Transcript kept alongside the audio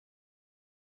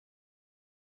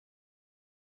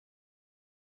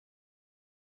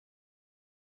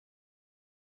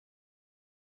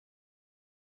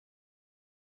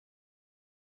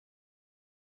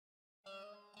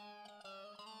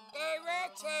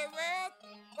Eirik,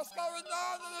 what's going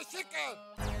on in the chicken?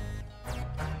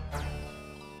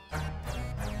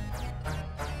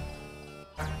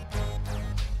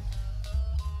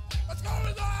 What's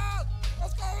going on?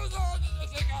 What's going on in the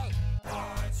chicken?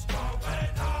 What's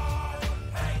going on?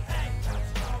 Hey, hey,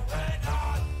 what's going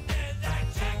on in that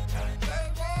chicken? Hey,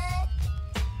 what?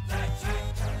 That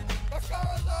chicken. What's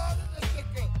going on in the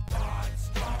chicken? What's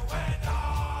going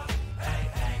on? Hey,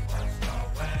 hey, what's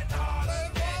going on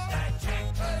in that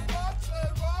chicken? Hey, what? Say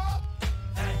what?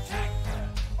 That chicken.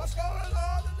 What's going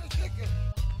on in the chicken?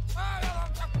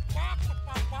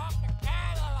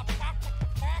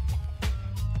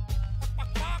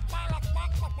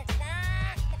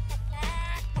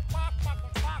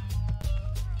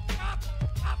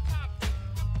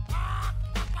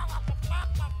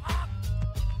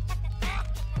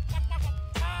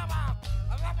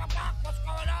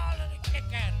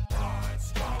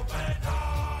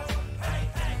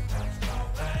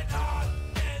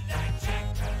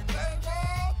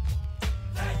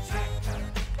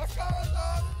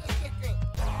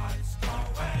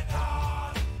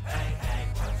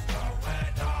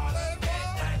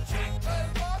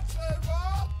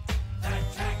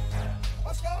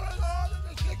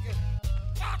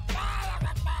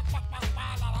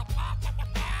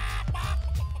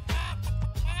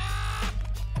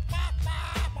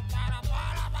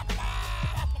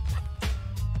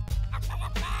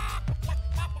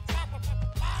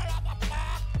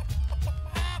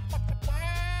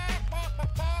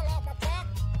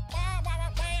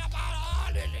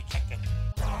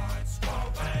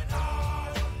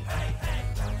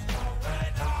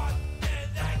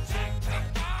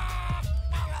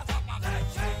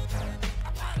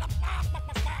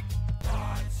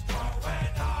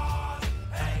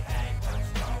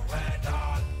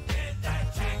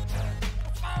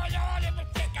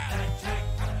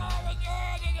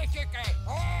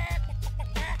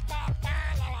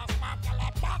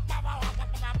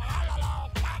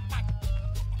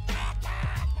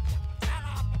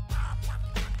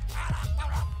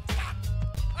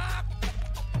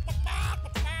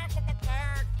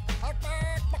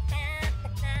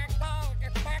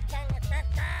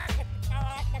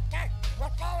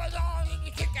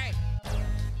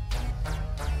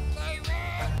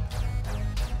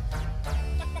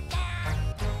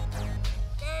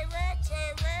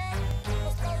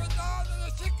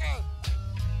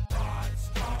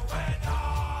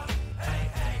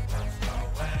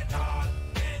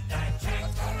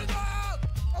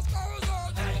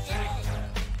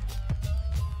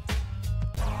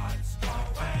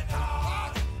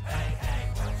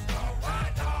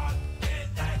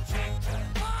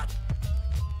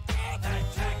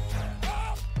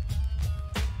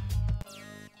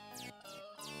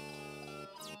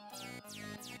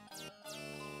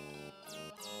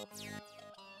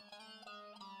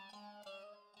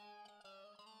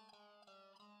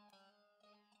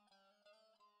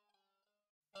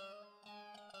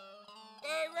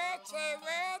 Eirik,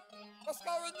 what's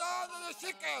going on in the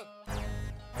chicken?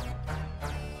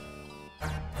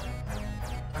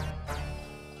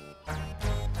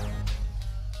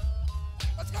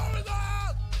 What's going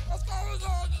on? What's going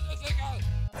on in the chicken?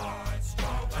 What's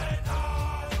going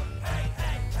on? Hey,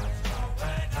 hey, what's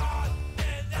going on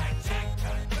in that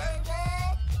chicken? Hey,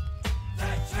 what?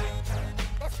 That chicken.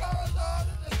 What's going on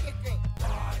in the chicken?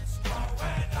 What's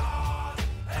going on?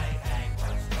 Hey, hey,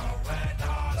 what's going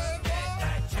on? Hey,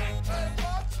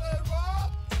 what? Say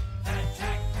what? That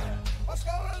chicken.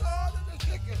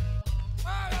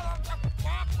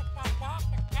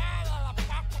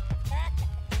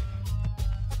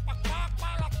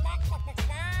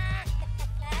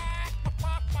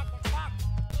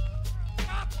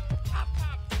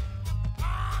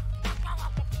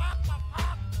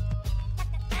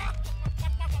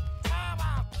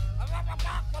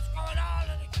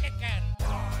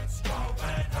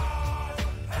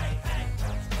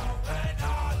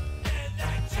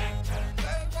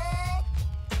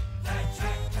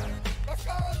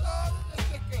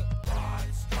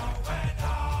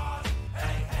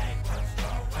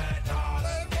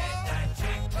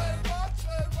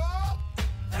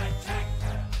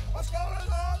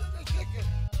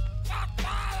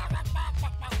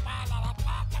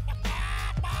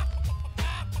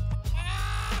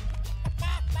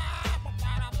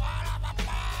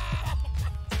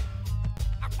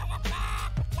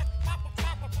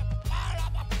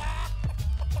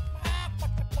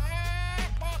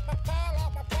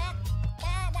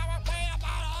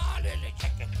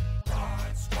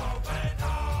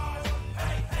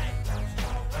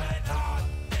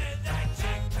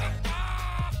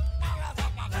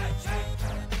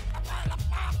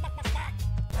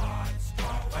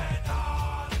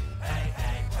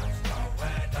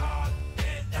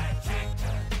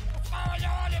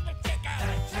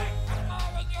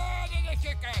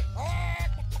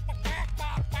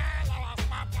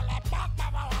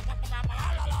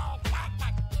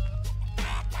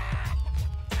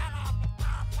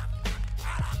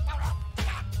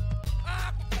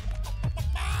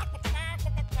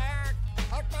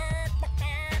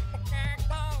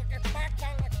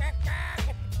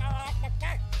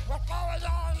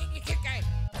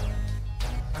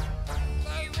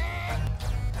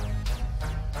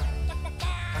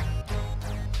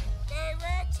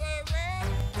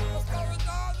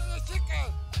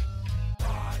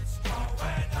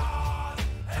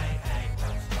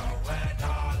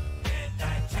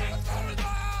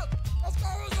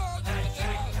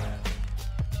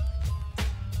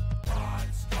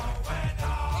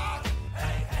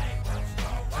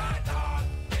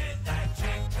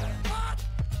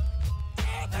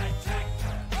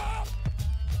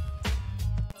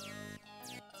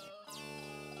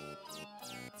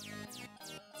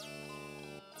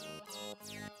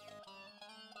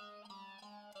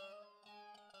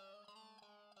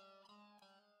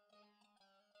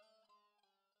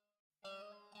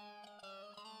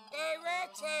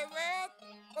 Say what?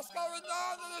 What's going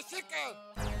on in the chicken?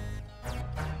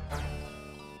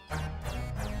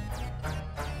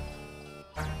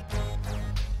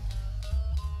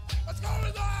 What's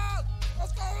going on?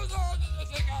 What's going on in the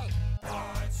chicken?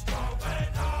 What's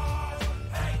going on?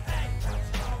 Hey, hey, what's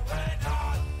going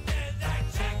on in that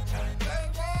chicken? Say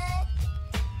what?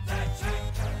 That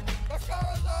chicken. What's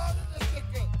going on in the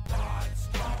chicken? What's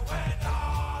going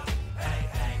on? Hey,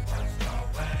 hey, what's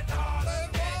going on in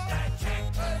that chicken? Say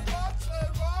what? Say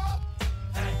what?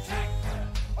 That chicken.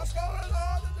 What's going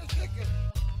on in the chicken?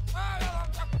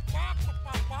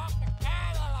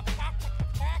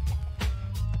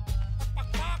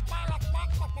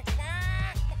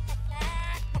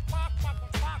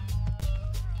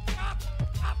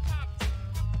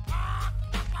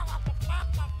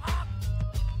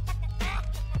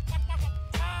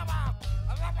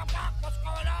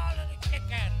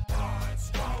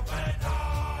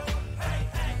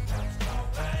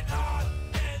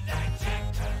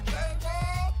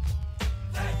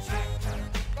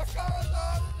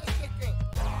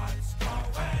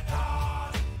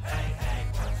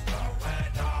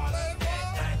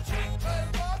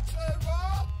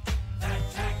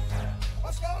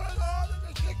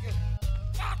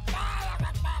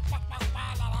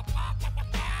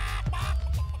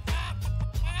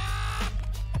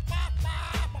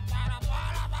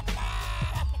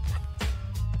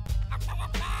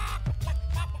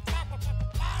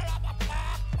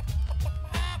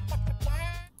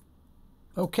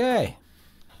 Okay,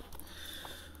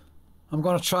 I'm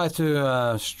gonna try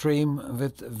to stream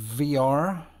with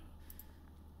VR,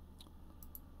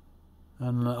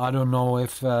 and I don't know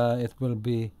if it will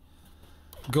be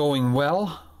going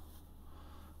well,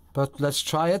 but let's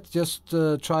try it. Just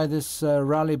try this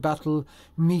rally battle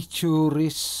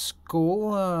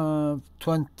Michurinskoe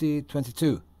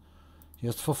 2022,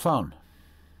 just for fun.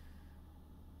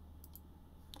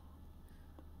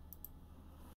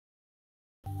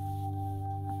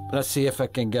 Let's see if I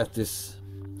can get this.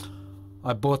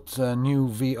 I bought a new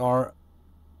VR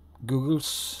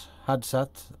Google's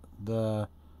headset, the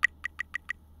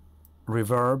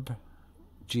Reverb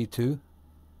G2.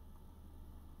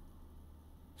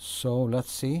 So let's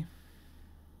see.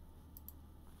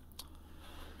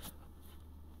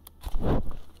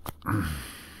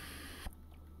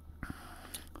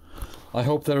 I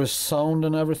hope there is sound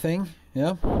and everything,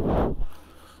 yeah.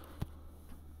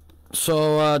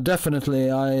 So definitely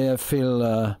I feel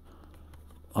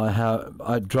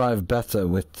I drive better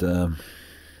with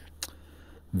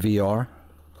VR.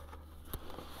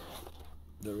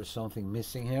 There is something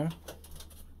missing here.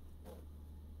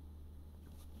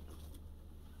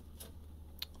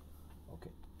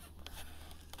 Okay.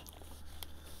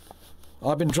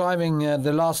 I've been driving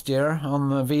the last year on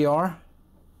VR,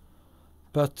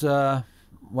 but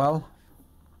well,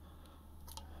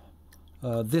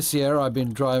 this year I've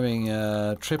been driving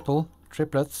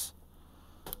triplets,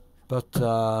 but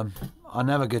I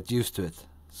never get used to it,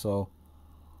 so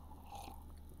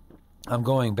I'm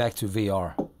going back to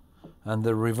VR. And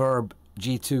the Reverb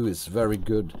G2 is very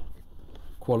good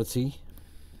quality.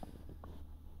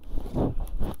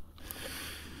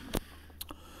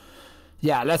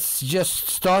 Yeah, let's just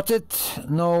start it.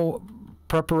 No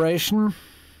preparation,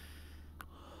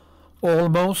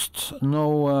 almost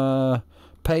no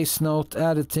pace note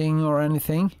editing or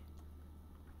anything.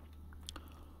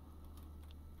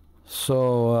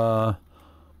 So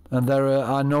and there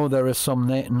I know there is some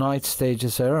night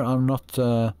stages here. I'm not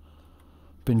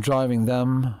been driving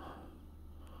them,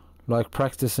 like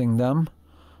practicing them,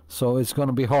 so it's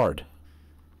gonna be hard.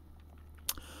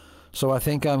 So I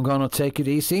think I'm gonna take it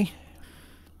easy.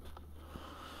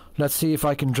 Let's see if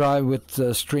I can drive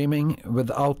with streaming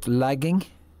without lagging.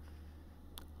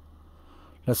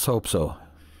 Let's hope so.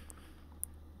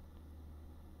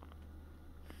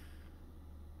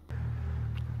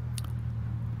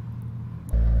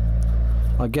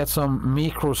 I get some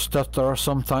micro stutter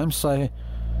sometimes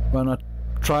when I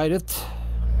tried it.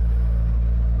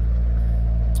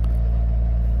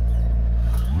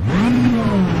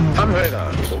 5 høyre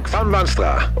og 5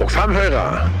 venstre og 5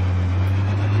 høyre.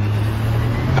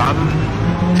 5,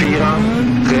 4,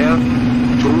 3,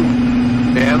 2,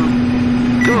 1,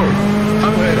 go!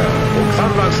 5 høyre og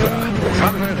 5 venstre og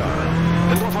 5 høyre.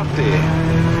 150.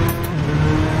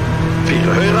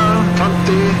 4 høyre,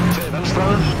 50, 3 venstre,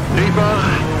 nyper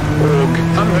og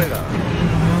 5 høyre.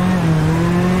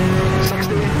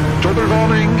 60,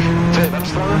 dobbeltvarning, 3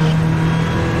 venstre.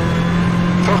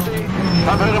 40,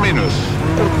 5 høyre minus.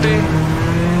 80,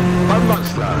 5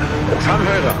 venstre og 5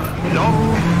 høyre. Lang,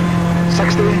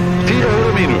 60, 4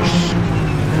 høyre minus.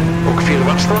 Og 4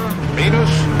 venstre,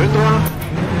 minus 100.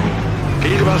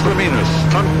 4 venstre minus.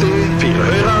 50, 4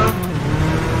 høyre.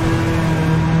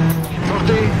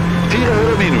 40, 4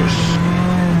 høyre minus.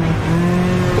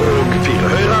 Og 4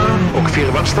 høyre, og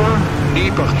 4 venstre.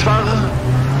 Nyper tverr.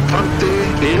 50,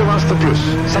 4 venstre pluss.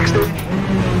 60.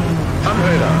 5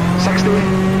 høyre, 60.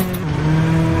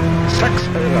 6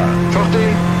 høyre, 40.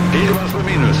 4 venstre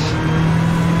minus.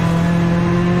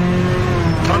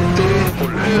 50,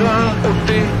 hold høyre,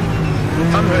 80.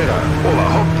 5 høyre, over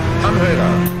hopp. 5 høyre,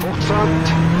 fortsatt.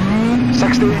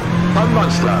 60, 5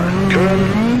 venstre, køl.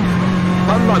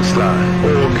 5 venstre,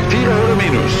 og 4 høyre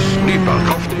minus. Nyper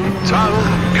kraftig, tverr,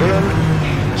 køl.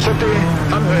 70,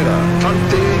 5 høyre,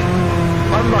 50.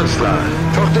 5 venstre,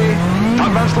 40.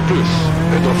 5 venstre pluss,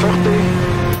 140.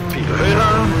 4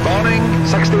 høyre, varning,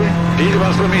 60. 4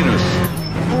 venstre minus.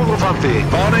 250,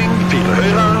 varning, 4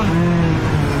 høyre.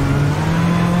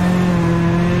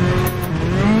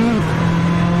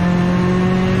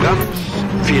 Brems,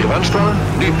 4 venstre,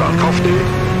 nyper kraftig.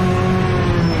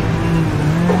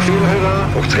 Og 4 høyre,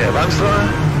 og 3 venstre.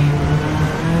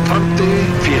 50,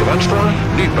 4 venstre,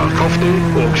 nyper kraftig.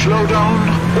 Og slowdown,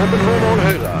 åpen hårmål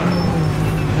høyre.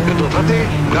 130,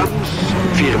 brems,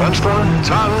 4 venstre,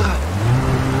 tverr.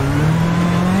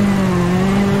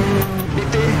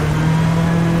 90.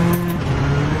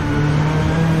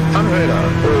 5 høyre,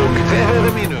 og 3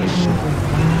 høyre minus.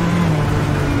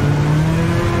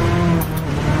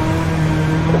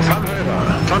 Og 5 høyre,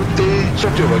 50,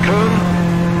 70 over køl.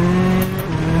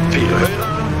 4 høyre,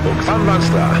 og 5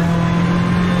 venstre.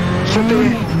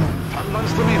 70, 5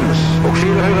 venstre minus, og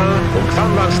 4 høyre, og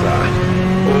 5 venstre.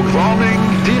 Og varning,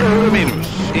 4 høyre minus.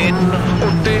 Inn,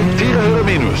 80, 4 høyre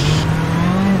minus.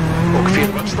 Og 4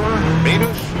 venstre,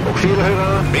 minus, og 4 høyre,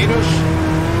 minus.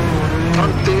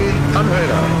 50, 5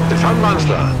 høyre, til 5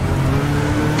 venstre.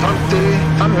 50,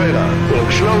 5 høyre,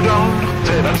 og slowdown,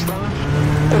 3 venstre.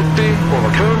 80,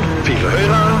 over køl, 4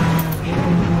 høyre.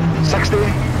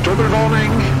 60,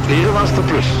 dobbeltvarning, 4 venstre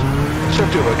pluss.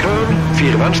 70 over køl,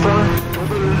 4 venstre.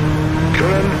 Dobbel,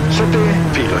 køl, 70,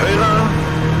 4 høyre.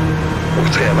 Og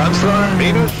 3 venstre,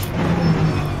 minus.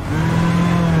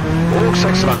 Og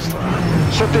 6 venstre.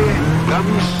 70,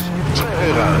 brems, 3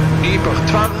 høyre. Nyper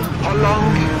tverr, halvlang.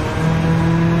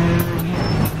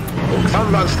 Og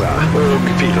 5 venstre, og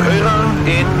 4 høyre,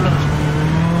 inn.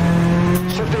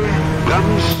 70,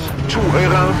 brems, 2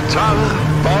 høyre, tverr,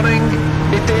 varning,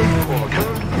 90, over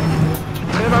køl.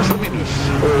 3 venstre minus,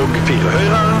 og 4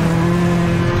 høyre.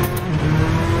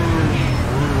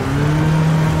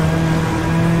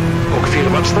 Og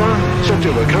 4 venstre, 70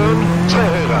 over køl, 3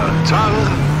 høyre, tverr.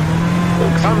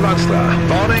 Og 5 venstre,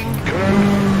 varning, køl,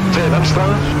 3 venstre,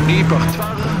 nyper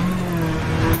tverr.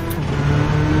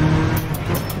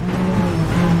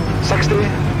 60,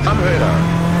 5 høyre.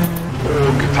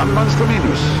 Og 5 venstre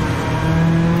minus.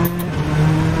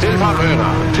 Til 5 høyre,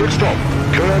 til stopp.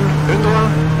 Køl, 100,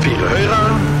 4 høyre.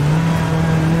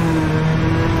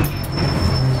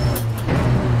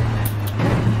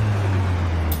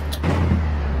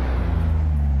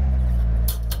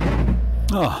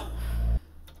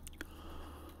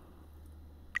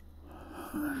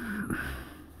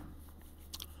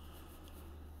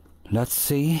 Let's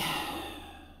see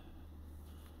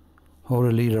how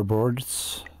the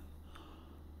leaderboards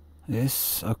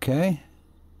is. Okay,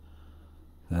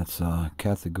 that's a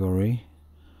category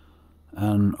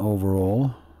and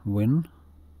overall win.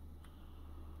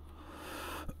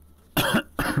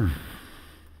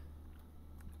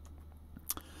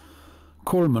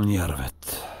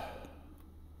 Kolmanjärvet.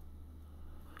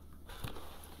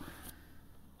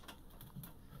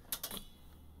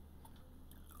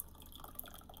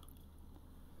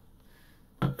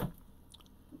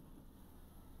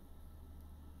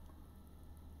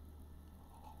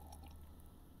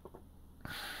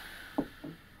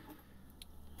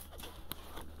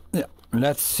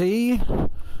 Let's see.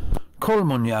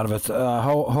 Kolmanjärvet.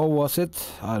 How was it?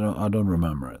 I don't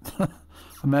remember it.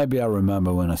 Maybe I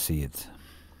remember when I see it.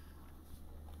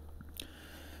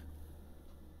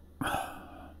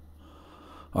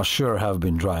 I sure have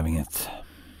been driving it.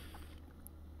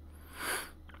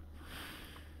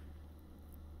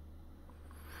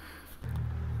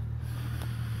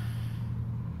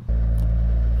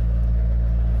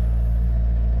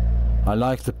 I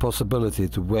like the possibility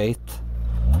to wait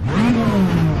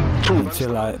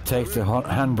until I take the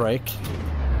handbrake.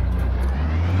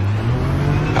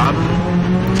 5,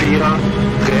 4,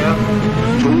 3,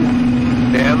 2,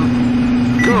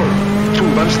 1, go! 2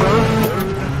 venstre,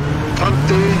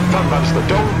 50, 5 venstre,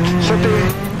 don't, 70,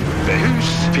 ved hus,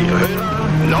 4 høyre,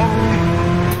 lang,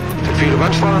 til 4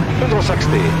 venstre, 160,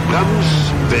 brems,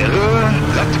 ved rød,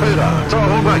 rett høyre, ta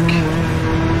håndbrekk.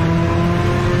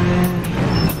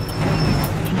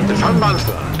 Fram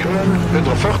venstre. Køen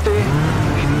 140.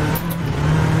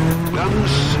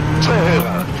 Brems. 3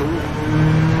 høyre. 2.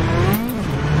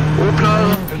 Åpner.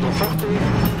 140.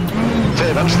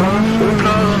 3 venstre.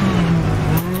 Åpner.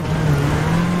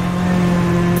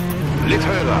 Litt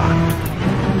høyre.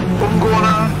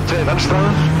 Omgående. 3 venstre.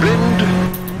 Blind.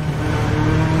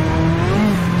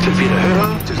 Til 4 høyre.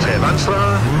 Til 3 venstre.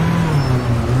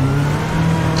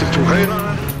 Til 2 høyre.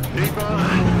 Nyper.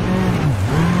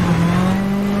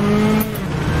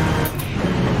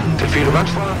 Til 4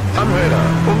 venstre. 5 høyre.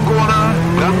 Omgående.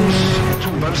 Brems.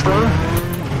 2 venstre.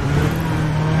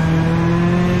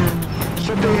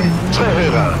 70. 3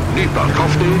 høyre. Nyper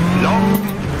kraftig. Lang.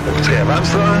 Og 3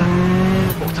 venstre.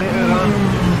 Og 3 høyre.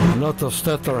 Lot of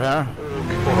stutter here.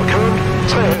 Over køen.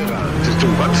 3 høyre. Til 2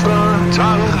 venstre.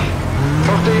 Tverr.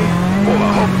 40. Over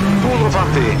hopp.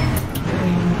 240.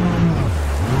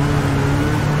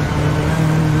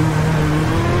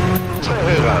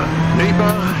 Høyre,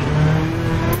 nyper.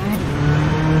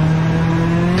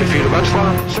 Til 4 venstre,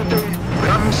 70.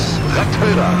 Brems, rett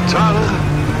høyre, tverr.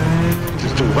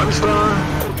 Til 2 venstre,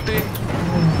 80.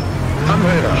 5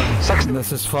 høyre, 60.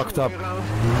 This is fucked up.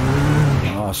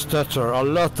 Oh, stutter, a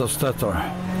lot of stutter.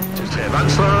 Til 3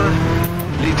 venstre,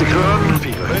 lite krøn,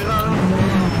 4 høyre.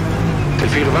 Til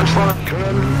 4 venstre,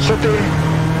 krøn, 70.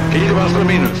 4 venstre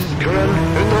minus, krøn,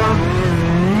 100.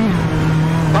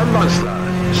 5 venstre,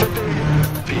 70.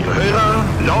 4 høyre,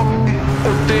 lang,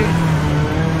 80.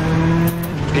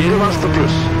 4 venstre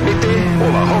pluss, 90,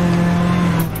 over hopp.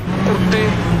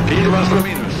 80, 4 venstre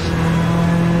minus.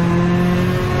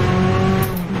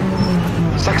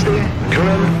 60,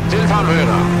 krøn, til 5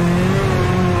 høyre.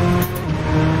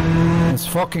 It's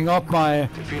fucking up my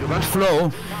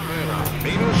flow.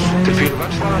 Minus, til 4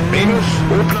 venstre, minus,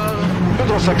 åpner,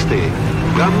 160.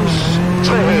 Brems,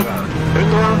 3 høyre,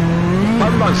 100.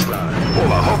 5 venstre,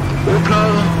 over hopp,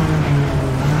 åpner.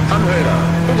 5 høyre,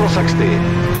 160.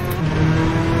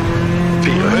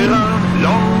 4 høyre,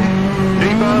 lang,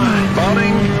 nyper,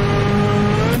 baning.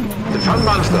 Til 5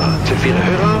 venstre, til 4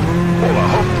 høyre, over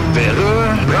hopp, ved rød,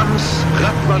 brems,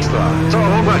 rett venstre, ta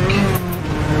håndbrekk.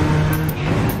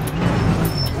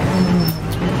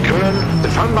 Køen,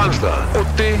 til 5 venstre,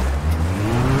 80.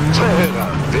 3 høyre,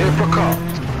 ved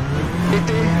plakat.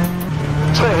 90.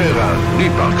 3 høyre,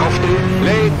 nyper kraftig,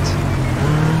 leit.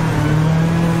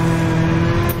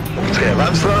 Og 3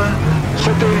 venstre,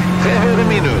 70, 3 høyre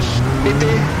minus,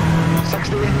 90,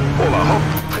 60, over hopp,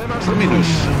 3 venstre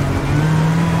minus.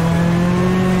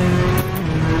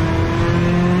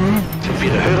 Til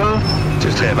 4 høyre,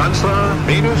 til 3 venstre,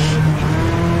 minus.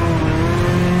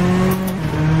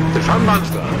 Til 5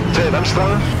 venstre, 3 venstre,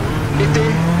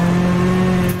 90.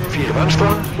 4 venstre,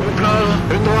 åpner,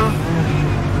 100.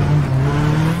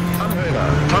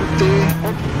 50,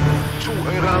 opp, 2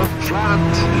 høyre, flat,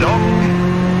 lang.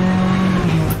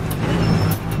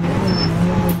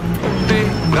 80,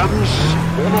 brems,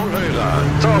 over høyre,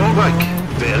 ta håndbrekk,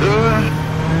 ved rød.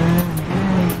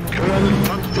 Køen,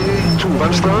 50, 2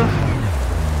 venstre,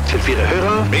 til 4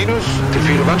 høyre, minus, til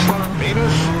 4 venstre,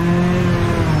 minus.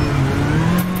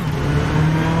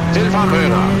 Til 5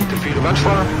 høyre, til 4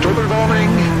 venstre,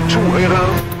 dobbeltvarning, 2 høyre.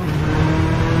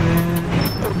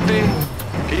 80.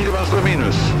 4 venstre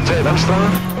minus, 3 venstre,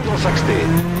 160.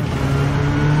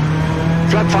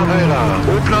 Flatt 5 høyre,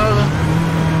 åpner.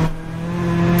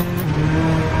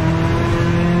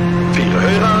 4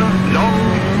 høyre, lang,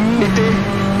 90.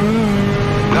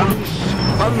 Brems,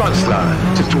 5 venstre,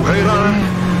 til 2 høyre.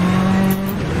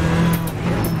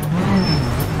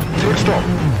 Til stopp.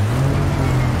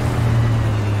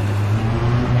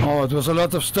 Oh, it was a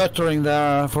lot of stuttering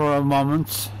there for a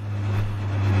moment.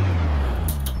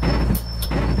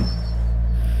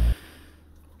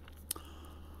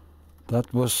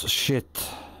 That was shit.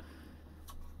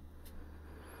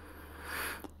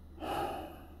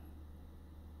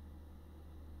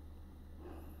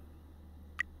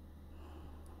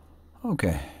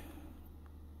 Okay.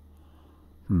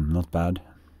 Not bad.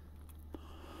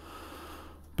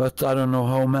 But I don't know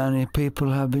how many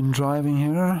people have been driving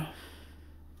here.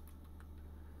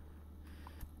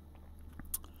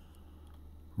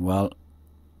 Well,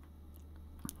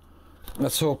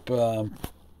 let's hope the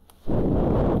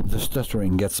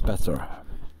stuttering gets better,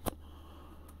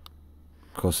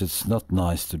 because it's not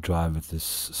nice to drive with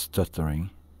this stuttering,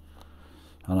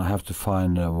 and I have to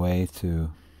find a way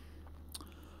to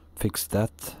fix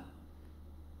that.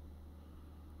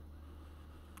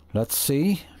 Let's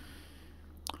see.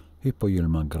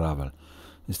 Hypogylma gravel.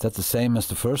 Is that the same as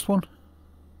the first one?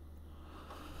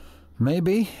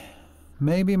 Maybe.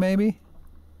 Maybe.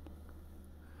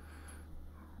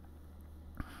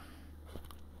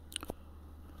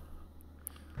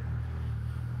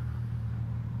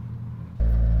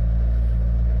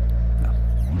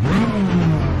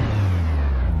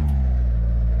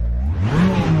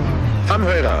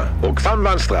 og 5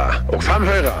 venstre, og 5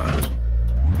 høyre.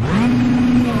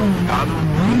 5,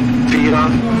 4,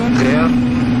 3,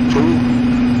 2,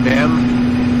 1,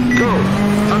 go!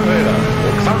 5 høyre,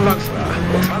 og 5 venstre,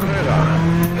 og 5 høyre.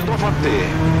 150.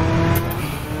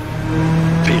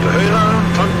 4 høyre,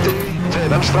 50, 3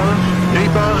 venstre,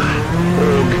 nyper,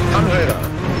 og 5 høyre.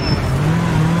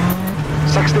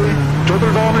 60,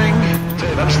 dobbeltvarning, 3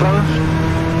 venstre.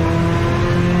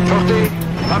 40,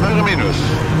 5 høyre minus.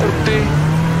 80,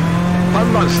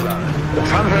 5 venstre, og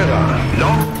 5 høyre.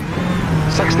 Lang,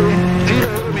 60, 4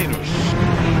 høyre minus.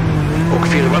 Og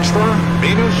 4 venstre,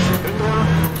 minus, 100.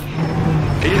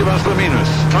 4 venstre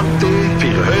minus, 50,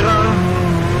 4 høyre.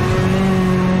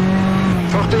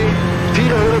 40,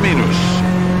 4 høyre minus.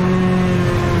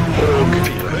 Og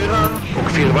 4 høyre,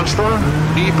 og 4 venstre,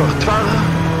 nyper tverr.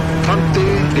 50,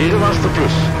 4 venstre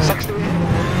pluss, 60,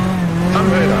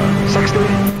 5 høyre, 60,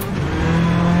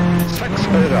 6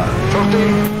 høyre, 40,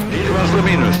 4 venstre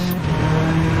minus,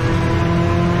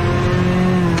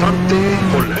 50,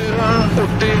 hold høyre,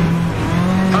 80,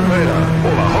 5 høyre,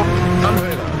 over hopp, 5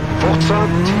 høyre,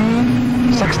 fortsatt,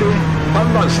 60,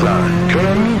 5 venstre,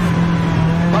 køen,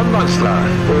 5 venstre,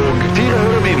 og 4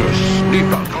 høyre minus,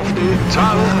 nyper kraftig,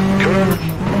 tverr, køen,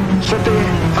 70,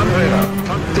 5 høyre,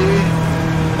 50,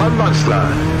 5 venstre,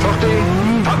 40,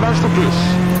 5 venstre pluss,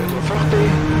 140,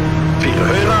 4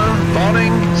 høyre,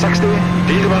 varning, 60,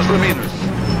 4 venstre minus,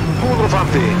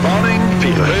 150, varning,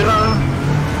 4 høyre,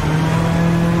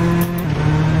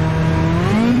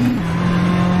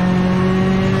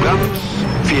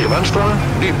 4 venstre,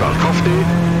 nyper kraftig,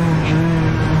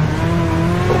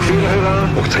 og 4 høyre,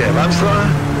 og 3 venstre,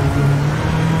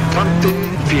 50,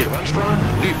 4 venstre,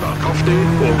 nyper kraftig,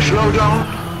 og slowdown,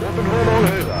 åpen hånd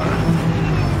høyre.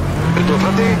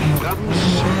 130, brems,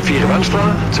 4 venstre,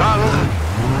 tverr.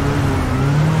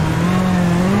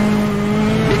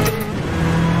 90.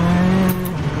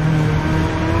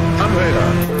 5 høyre,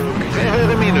 og 3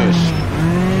 høyre minus.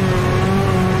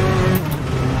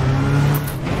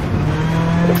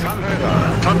 Og 5 høyre,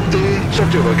 50,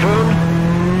 70 over køen.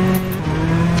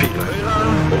 4 høyre,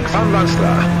 og 5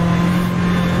 venstre.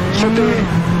 70,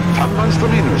 5 venstre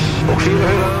minus, og 4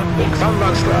 høyre, og 5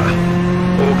 venstre.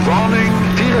 Og varning,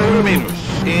 4 høyre minus.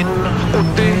 Inn,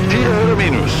 80, 4 høyre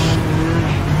minus.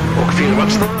 Og 4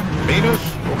 venstre, minus,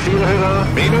 og 4 høyre,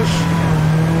 minus.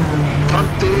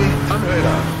 50, 5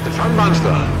 høyre, til 5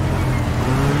 venstre.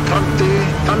 50,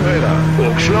 5 høyre,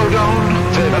 og slowdown,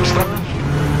 3 venstre.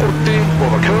 80,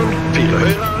 over køen, 4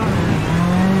 høyre.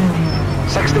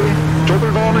 60,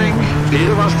 dobbeltvarning,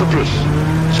 4 venstre pluss.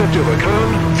 70 over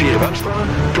køen, 4 venstre,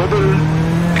 dobbel,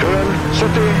 køen,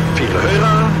 70, 4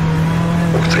 høyre.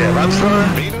 Og 3 venstre,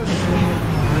 minus.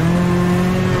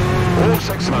 Og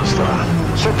 6 venstre,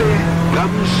 70,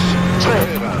 brems, 3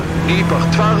 høyre, nyper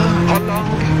tverr, halvlang.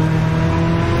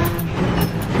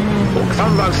 Og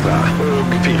 5 venstre,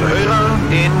 og 4 høyre,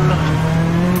 inn.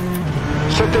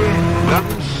 70,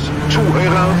 brems, 2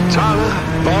 høyre, tverr,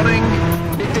 varning,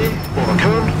 90, over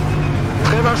køen.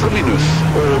 3 venstre minus,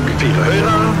 og 4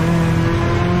 høyre.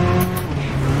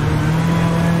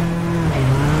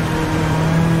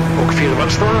 Og 4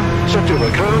 venstre, 70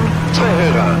 over køen, 3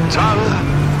 høyre, tverr.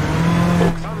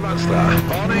 Og 5 venstre,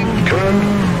 varning, køen,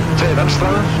 3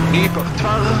 venstre, nyper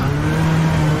tverr.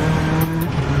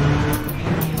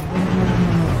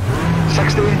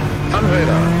 60, 5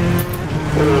 høyre.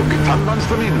 Og 5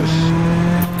 venstre minus.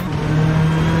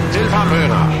 Til 5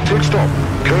 høyre, til stopp,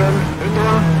 køen,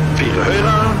 100, 4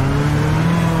 høyre.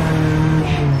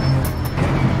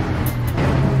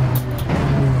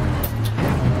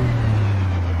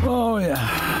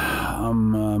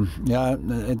 Yeah,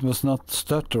 it was not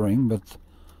stuttering, but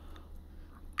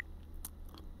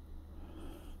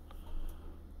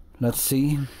let's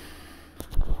see.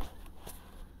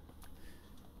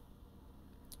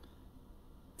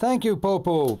 Thank you,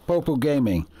 Popo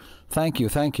Gaming. Thank you,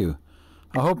 thank you.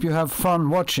 I hope you have fun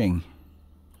watching.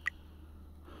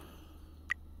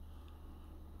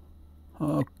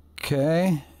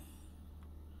 Okay.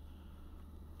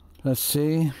 Let's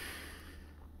see.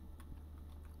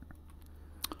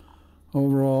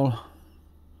 Overall,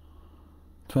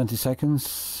 20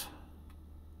 seconds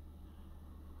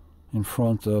in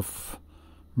front of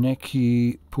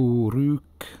Neki Puruk.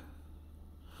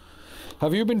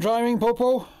 Have you been driving,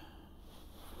 Popo?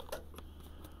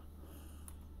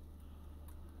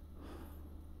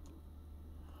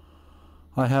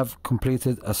 I have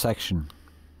completed a section.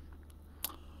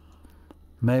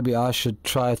 Maybe I should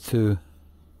try to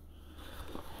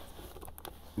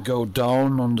go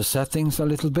down on the settings a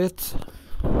little bit.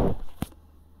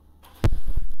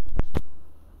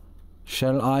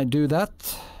 Shall I do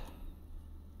that?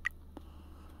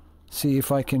 see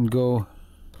if I can go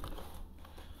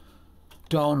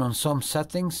down on some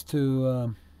settings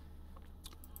to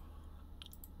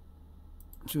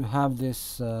have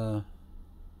this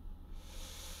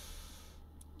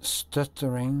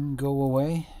stuttering go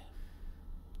away.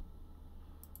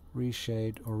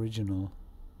 Reshade original.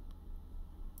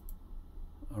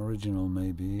 Original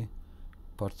maybe.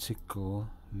 Particle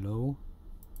low.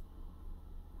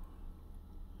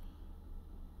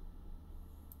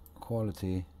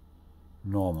 Quality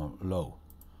normal low.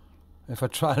 If I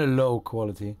try the low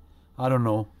quality, I don't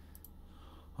know.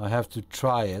 I have to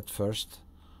try it first.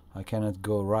 I cannot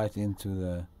go right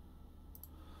into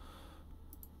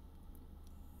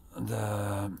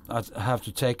I have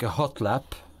to take a hot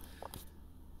lap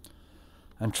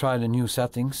and try the new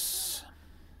settings.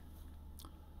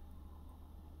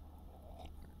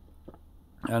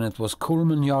 And it was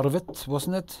Kulmenjarvet,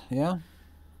 wasn't it? Yeah.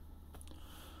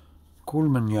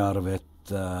 Kulmenjarvet.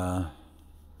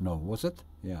 No, was it?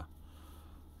 Yeah.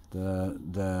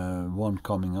 The one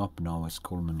coming up now is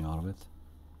Kulmenjarvet.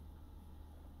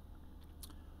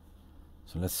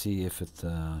 So let's see if it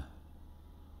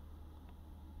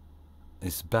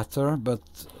is better, but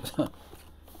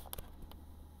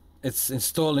it's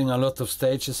installing a lot of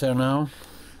stages here now.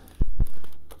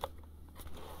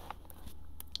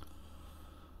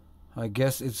 I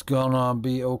guess it's gonna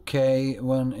be okay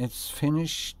when it's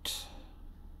finished.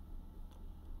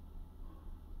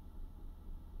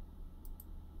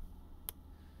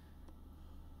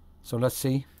 So let's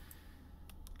see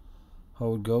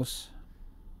how it goes.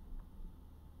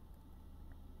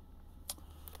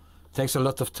 Takes a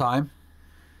lot of time.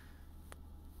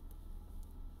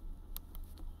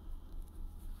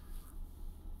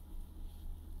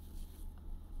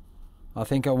 I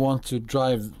think I want to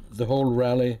drive the whole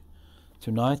rally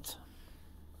tonight.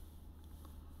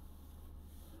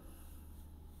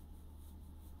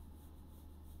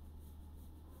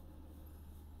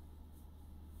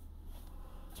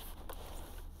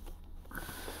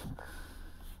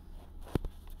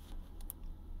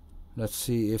 Let's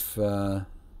see if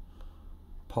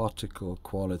particle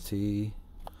quality.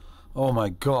 Oh my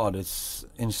god, it's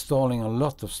installing a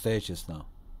lot of stages now.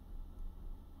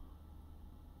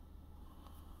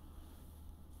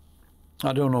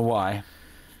 I don't know why.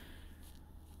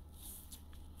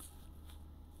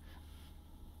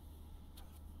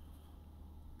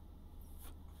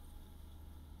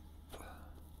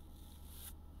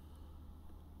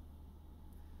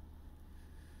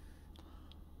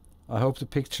 I hope the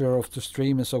picture of the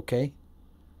stream is okay.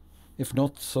 If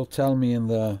not, so tell me in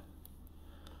the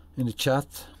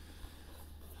chat.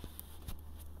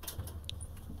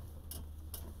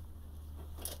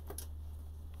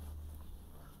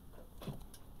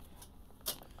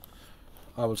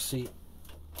 I will see.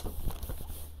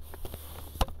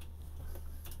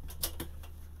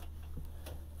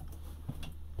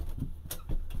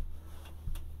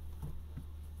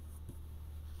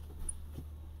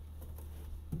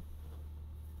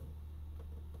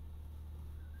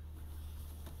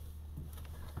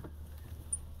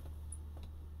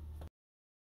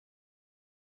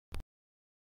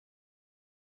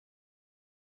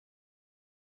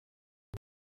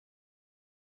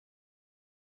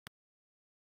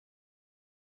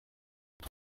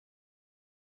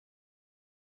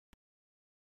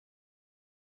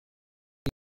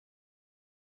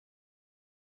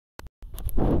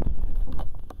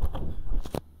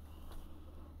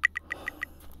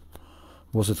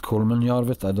 Was it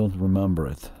Kulmenjarvet? I don't remember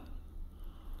it.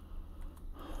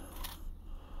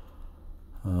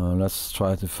 Let's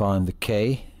try to find the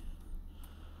K.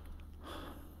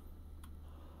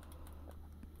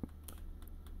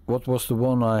 What was the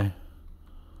one I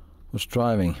was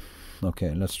driving?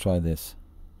 Okay, let's try this.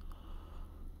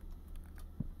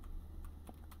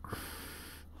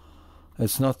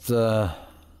 It's not the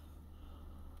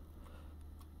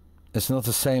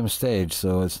same stage,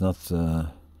 so it's not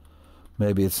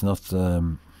maybe it's not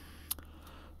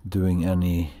doing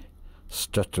any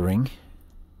stuttering.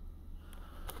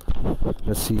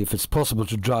 Let's see if it's possible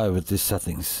to drive with these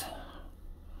settings.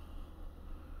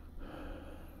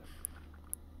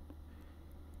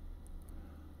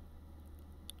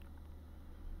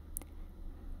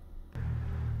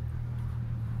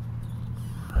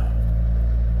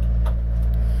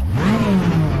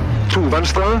 To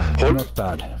venstre, hold. Not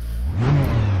bad.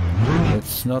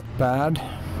 It's not bad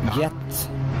yet.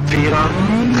 4, 3,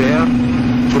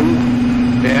 2,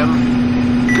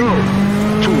 1, go.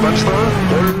 To venstre,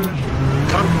 hold.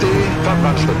 30, 5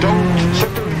 venstre, don't.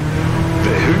 70.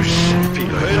 Ved hus,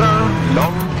 4 høyre,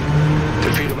 lang.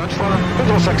 Til 4 venstre,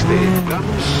 160.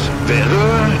 Brems. Ved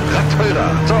rød, rett høyre.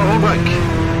 Ta håndbrekk.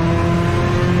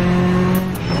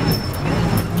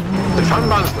 5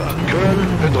 venstre, grønn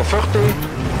 140.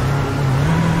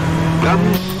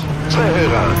 Brems, 3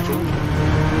 høyre, 2.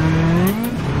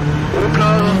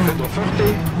 Åpner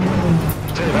 140.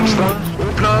 3 venstre,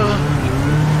 åpner.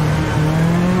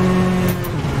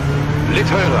 Litt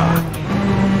høyre.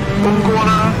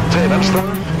 Omgående, 3 venstre,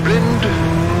 blind.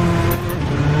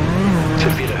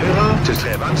 Til 4 høyre, til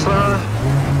 3 venstre.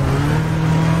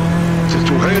 Til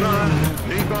 2 høyre,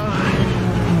 nyper.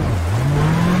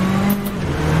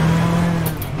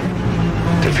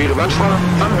 Til 4 venstre,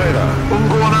 5 høyre,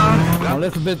 omgående. A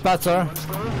little bit better.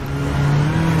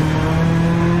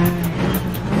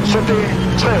 70,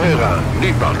 3 høyre,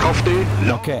 nyper kraftig.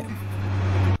 Okay.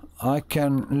 I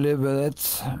can live with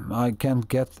it. I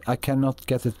cannot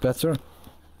get it better.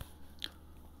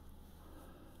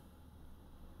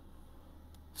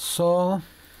 So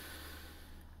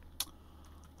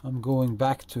I'm going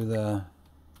back to the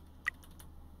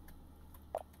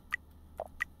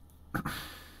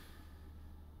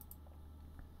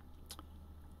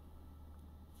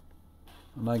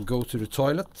and I go to the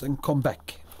toilet and come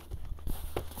back.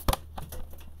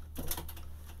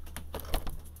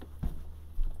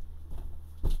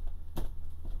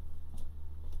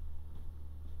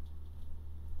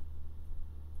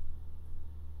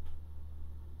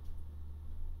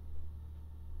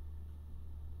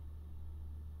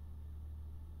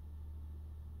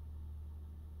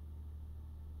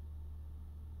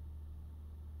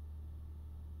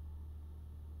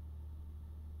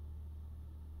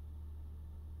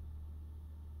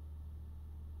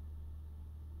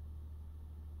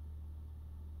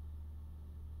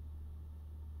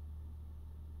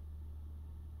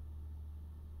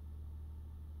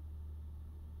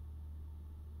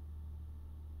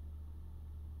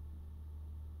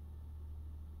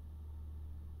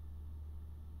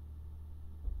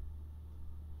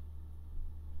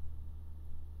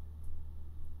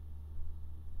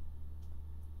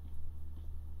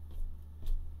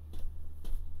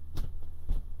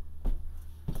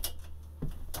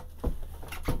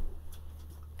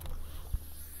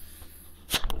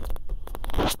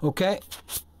 Okay,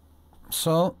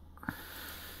 so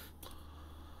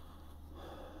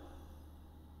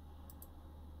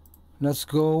let's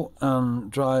go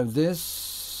and drive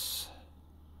this.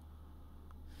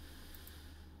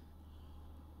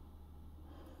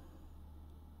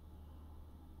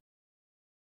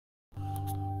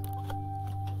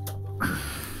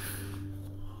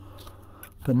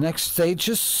 The next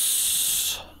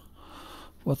stages,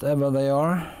 whatever they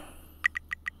are.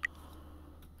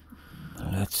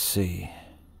 Let's see.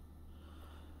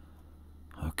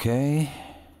 Okay.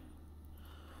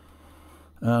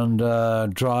 And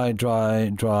dry, dry,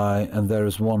 dry, and there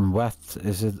is one wet.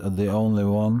 Is it the only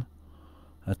one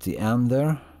at the end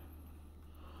there?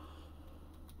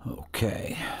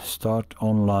 Okay. Start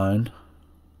online.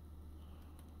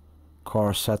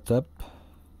 Car setup.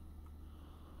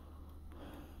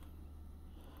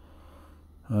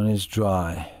 And it's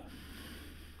dry.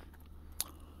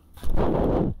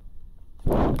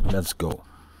 Let's go.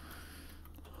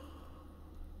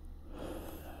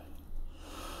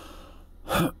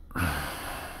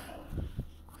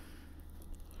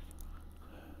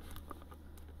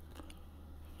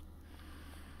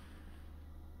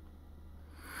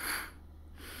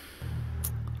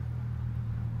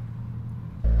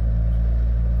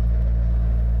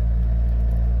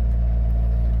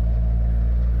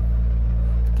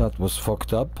 That was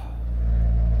fucked up.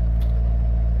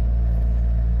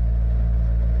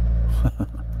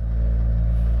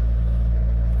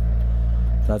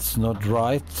 That's not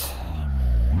right.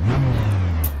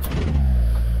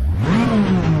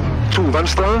 2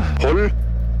 venstre, hold.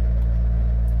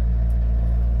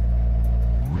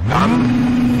 5,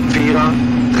 4,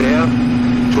 3,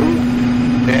 2,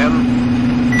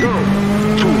 1, go.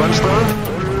 2 venstre,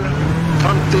 hold.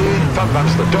 50, 5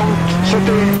 venstre, don't,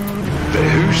 70. Ved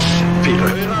hus, 4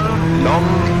 høyre, lang.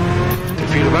 Til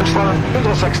 4 venstre,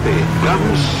 160.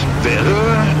 Brems, ved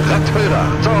rød, rett høyre,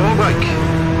 ta håndbrekk.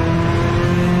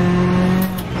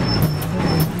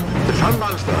 5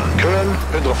 venstre, køen,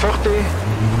 140.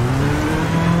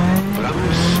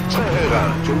 Brems, 3 høyre,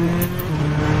 2.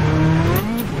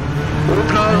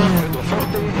 Åpner,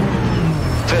 140.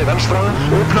 3 venstre,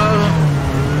 åpner.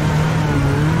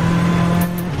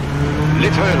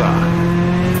 Litt høyre.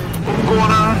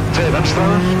 Omgående, 3 venstre,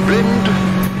 blind.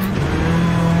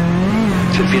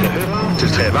 Til 4 høyre, til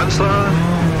 3 venstre.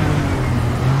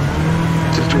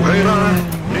 Til 2 høyre,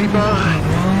 nyper.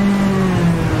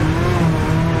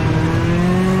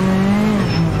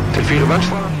 Til 4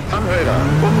 venstre, 5 høyre,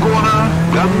 omgående,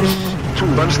 brems, 2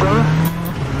 venstre.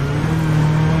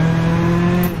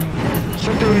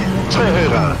 70, 70, 3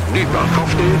 høyre, nyper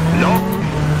kraftig, lang,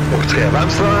 og 3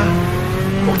 venstre,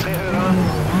 og 3 høyre,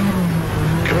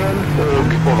 krøn og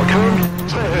over krøn,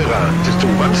 3 høyre til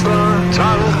 2 venstre,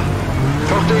 tverr,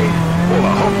 40,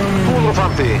 over hopp,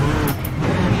 250.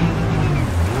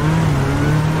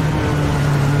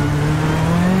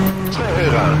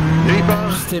 Høyre, nyper.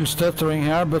 Still stuttering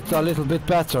here, but a little bit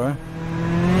better.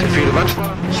 Til 4 venstre,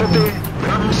 70,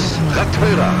 brems, rett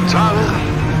høyre, tverr.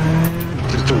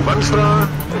 Til 2 venstre,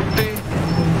 80.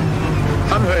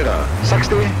 5 høyre, 60,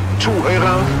 2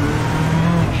 høyre.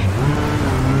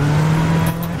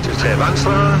 Til 3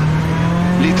 venstre,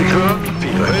 lite krøn,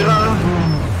 4 høyre.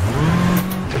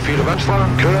 Til 4 venstre,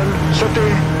 krøn,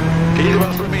 70. 4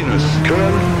 venstre minus,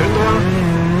 krøn, 100.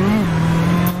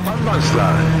 Venstre,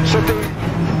 70,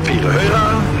 4 høyre,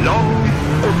 lang,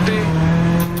 80,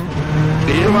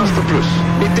 4 venstre pluss,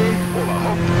 90, over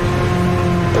hopp,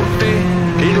 80,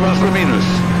 4 venstre minus,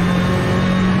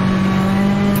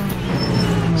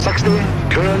 60,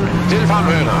 krøn, til 5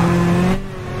 høyre,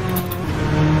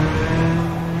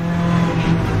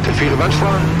 til 4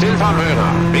 venstre, til 5 høyre,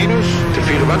 minus, til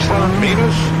 4 venstre,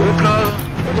 minus, åpner,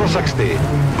 160,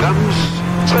 brems,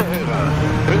 3 høyre,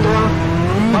 100,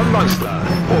 5 venstre,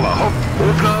 over hopp,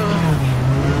 åpner,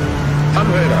 5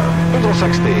 høyre,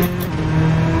 160,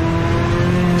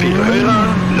 4 høyre,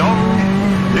 lang,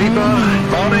 nyper,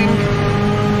 varning,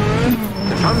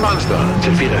 til 5 venstre,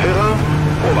 til 4 høyre,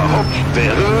 over hopp, ved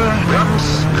rød, brems,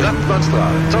 rett venstre,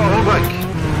 tar håndbrekk,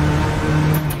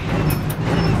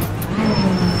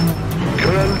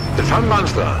 krøn, til 5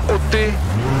 venstre, 80,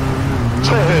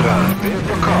 3 høyre, ved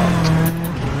plakat,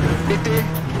 90,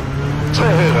 3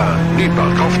 høyre,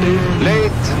 nyper kraftig,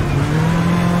 leit.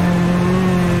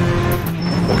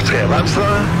 Og 3 venstre,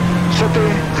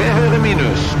 70, 3 høyre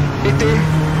minus, 90,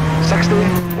 60,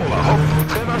 over hopp,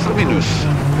 3 venstre minus.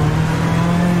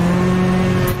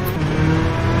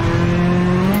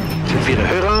 Til 4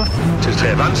 høyre, til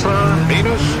 3 venstre,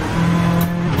 minus.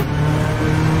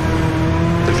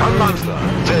 Til 5 venstre,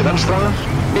 3 venstre,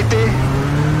 90,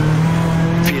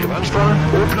 4 venstre,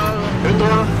 åpner,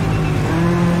 100.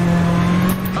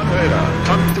 Høyre,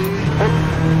 50, opp,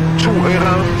 2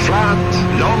 høyre, flat,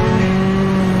 lang,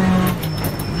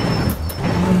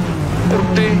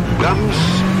 80, brems,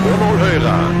 og 0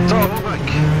 høyre, tar håndbrekk,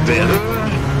 ved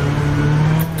rød,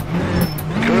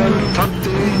 krøn,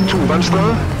 50, 2 venstre,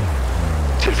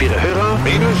 til 4 høyre,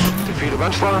 minus, til 4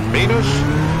 venstre, minus,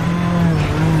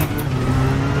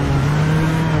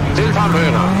 til 5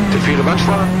 høyre, til 4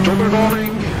 venstre,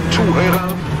 dobbeltvarning, 2 høyre,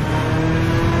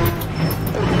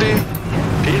 80,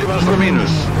 4 venstre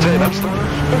minus, 3 venstre,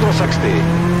 160.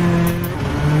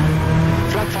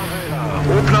 Flatt 5 høyre,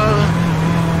 åpner.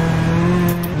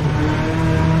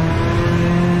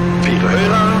 4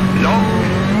 høyre, lang,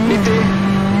 90.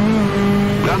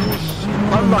 Brems,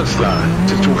 5 venstre,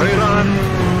 til 2 høyre.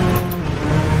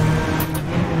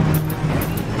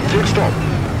 Til stopp.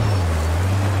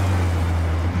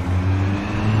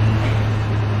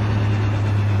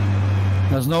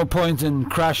 There's no point in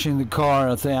crashing the car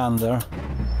at the end there.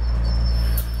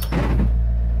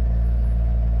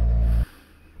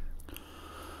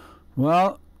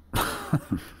 Well,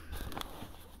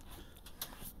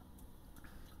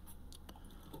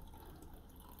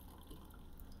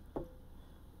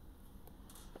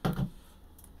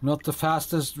 not the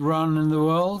fastest run in the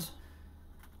world,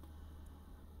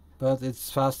 but it's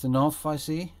fast enough, I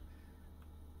see.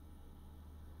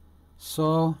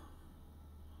 So,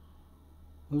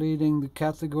 leading the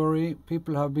category,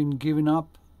 people have been giving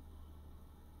up.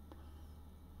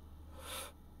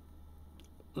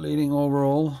 Leading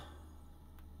overall.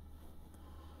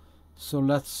 So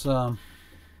let's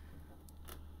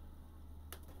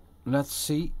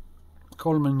see.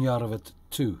 Kolmenjärvet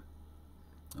 2.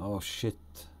 Oh shit.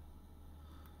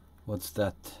 What's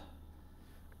that?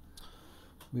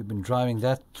 We've been driving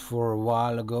that for a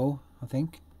while ago, I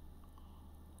think.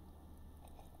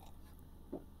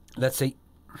 Let's see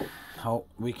how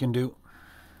we can do.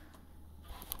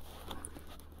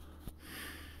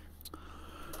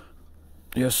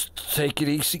 Just take it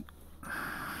easy.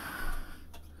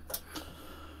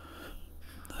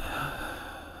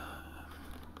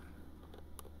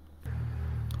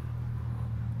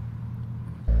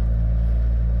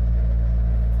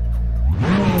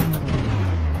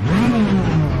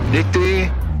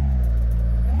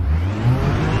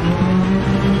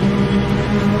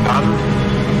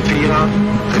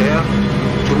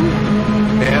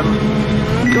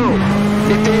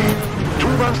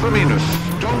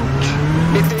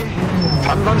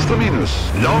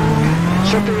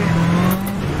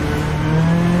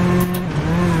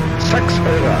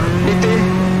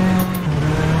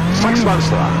 Straks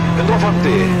venstre.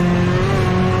 140.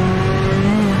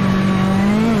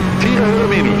 4 høyre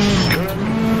minus.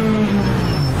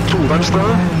 2 venstre.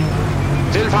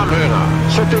 Til 5 høyre.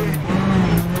 70.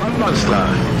 5 venstre.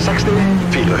 60.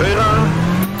 4 høyre.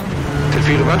 Til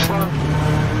 4 venstre.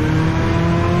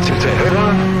 Til 3 høyre.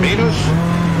 Minus.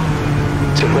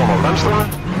 Til 100 venstre.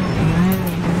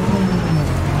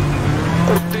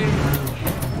 80.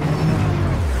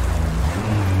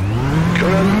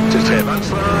 Krøll. Til 3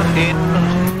 venstre. Inn.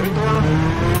 100.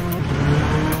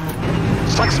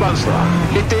 6 venstre.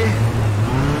 90.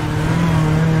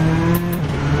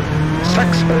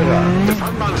 6 høyre. Til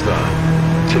 5 venstre.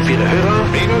 Til 4 høyre.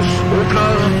 Minus.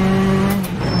 Åpner.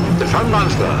 Til 5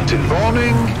 venstre. Til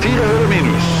varning. 4 høyre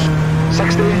minus.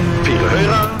 60. 4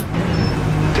 høyre.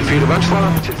 Til 4 venstre.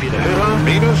 Til 4 høyre.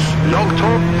 Minus. Langt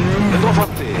hopp.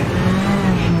 140.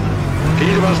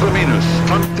 4 venstre minus.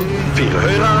 50. 4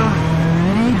 høyre.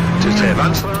 Til 3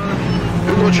 venstre.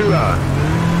 120.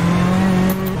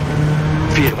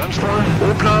 4 venstre.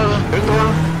 Åpner.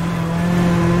 100.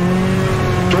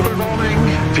 Dobbeltvarning.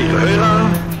 4 høyre.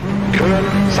 Krøll.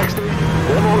 60.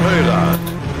 Og 0 høyre.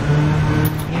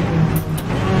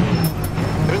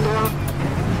 100.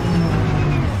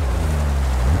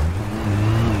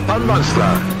 5 venstre.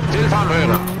 Til 5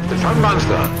 høyre. Til 5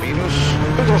 venstre. Minus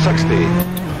 160.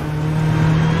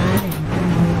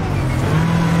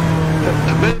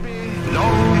 Baby.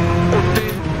 Lang.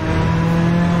 80.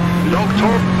 Langt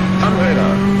hopp. 5 høyre.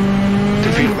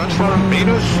 Til 4 venstre.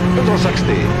 Minus 160.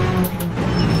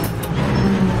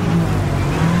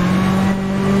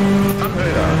 5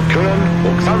 høyre. Krøll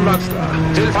og 5 venstre.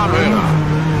 Til 5 høyre.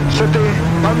 70.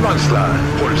 5 venstre.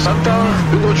 Hold senter.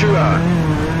 120.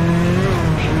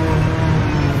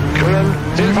 Krøll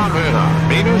til 5 høyre.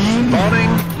 Minus.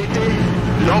 Varning.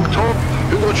 90. Langt hopp.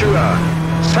 120.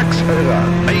 6 høyre.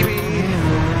 Baby.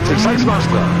 Til 6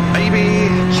 venstre. Baby.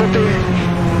 70.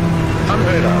 5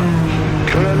 høyre.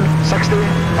 Krøll. 60.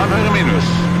 5 høyre minus.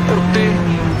 80.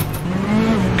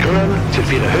 Krøll til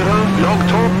 4 høyre.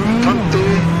 Langt hopp.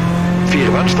 50.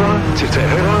 4 venstre. Til 3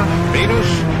 høyre. Minus.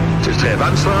 Til 3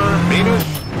 venstre. Minus.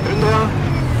 100.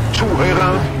 2 høyre.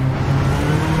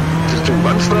 Til 2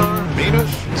 venstre.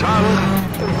 Minus. 12.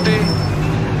 80.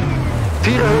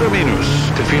 4 høyre minus.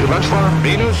 Til 4 venstre.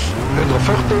 Minus.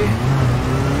 140.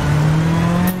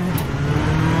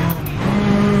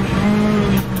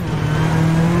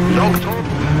 Langt hopp.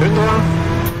 100.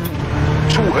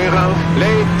 2 høyre.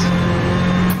 Leit.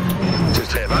 Til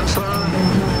 3 venstre.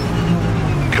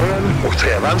 Krøll og 3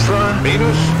 venstre.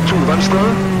 Minus. 2 venstre.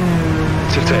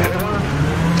 Til 3 høyre.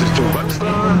 Til 2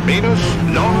 venstre. Minus.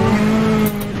 Lang.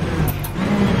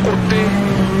 80.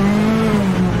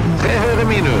 3 høyre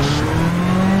minus.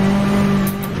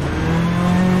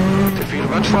 Til 4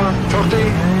 venstre.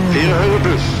 40. 4 høyre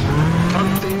pluss.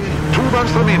 50. 2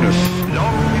 venstre minus.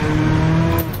 Lang.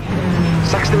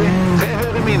 60. 3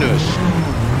 høyre minus.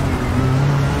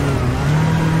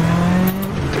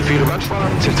 Til 4 venstre.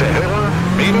 Til 3 høyre.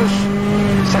 Minus.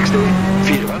 60.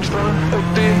 4 venstre.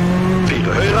 80.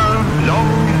 4 høyre.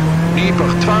 Lang. Nyper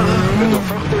tverr.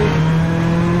 140.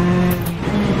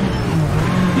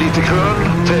 Lite krøll,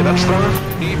 3 venstre,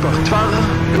 nyper tverr,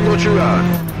 120.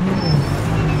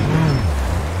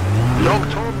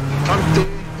 Langt hopp, 50,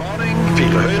 varning,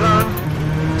 4 høyre,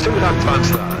 til rett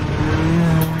venstre.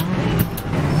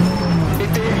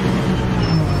 90.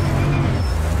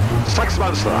 6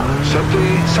 venstre, 70,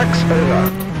 6 høyre,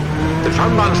 til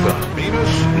 5 venstre,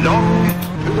 minus, lang,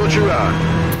 120.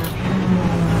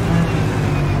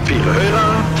 4 høyre,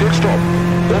 til stopp,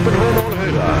 åpen hårmål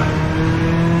høyre.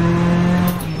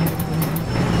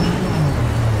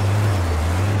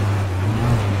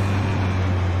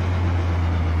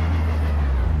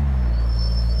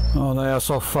 Oh, they are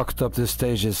so fucked up, these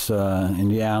stages in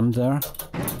the end there.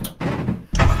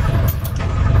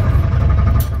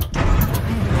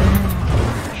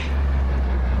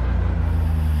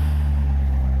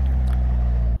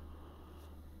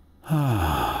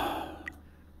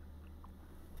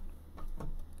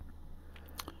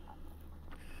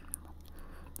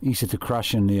 Easy to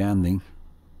crash in the ending.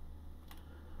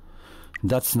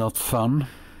 That's not fun.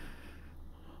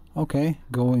 Okay,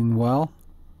 going well.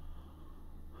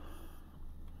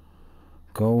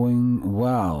 Going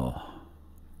well.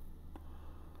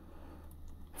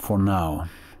 For now.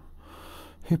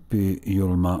 Hippie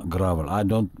Julma Gravel. I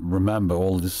don't remember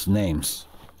all these names.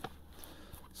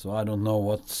 So I don't know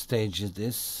what stage it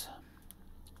is.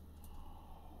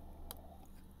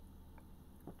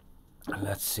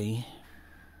 Let's see.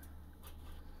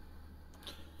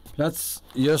 Let's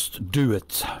just do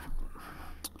it.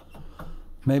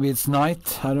 Maybe it's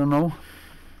night, I don't know.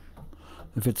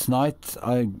 If it's night,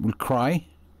 I will cry.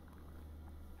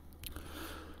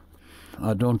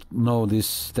 I don't know this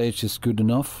stage is good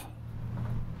enough.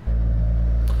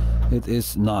 It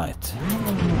is night.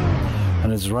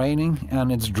 And it's raining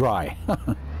and it's dry.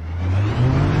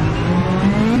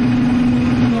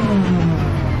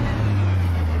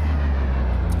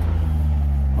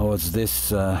 Oh, it's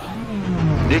this...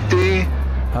 90.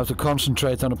 Have to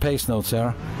concentrate on the pace notes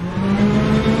here. 5,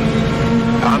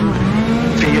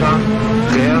 4,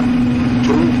 3,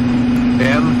 2,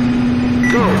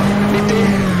 1, go!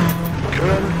 90.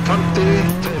 Grønn, 50,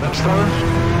 3 venstre,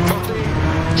 40,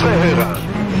 3 høyre.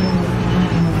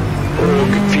 Og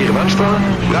 4 venstre,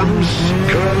 brems,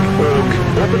 grønn og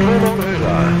åpen over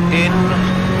høyre. Inn.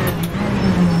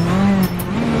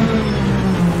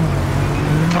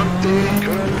 50,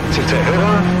 grønn, til 3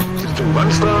 høyre, til 2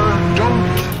 venstre,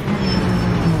 jump.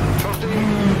 40,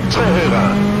 3 høyre,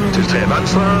 til 3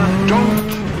 venstre, jump.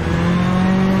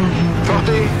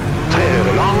 40, 3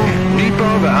 høyre lang,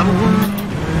 nyper ved enden.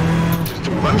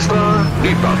 Venstre,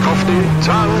 nyper kraftig,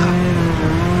 tverr.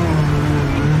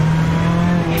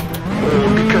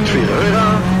 Og kutt 4 høyre,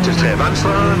 til 3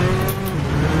 venstre.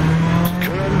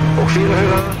 Krøll og 4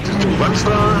 høyre, til 2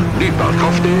 venstre. Nyper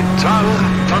kraftig, tverr,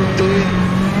 50.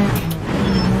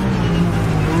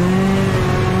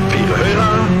 4 høyre,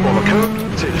 over krøll,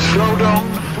 til slowdown.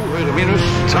 2 høyre minus,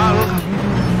 tverr.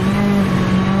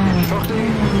 40,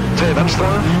 3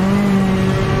 venstre.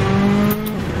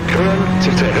 Krøll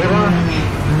til 3 høyre.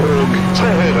 Og 3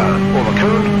 høyre over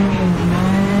krøll.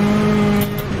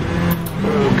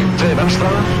 Og 3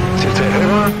 venstre til 3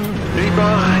 høyre.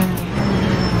 Nyper.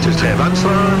 Til 3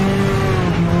 venstre.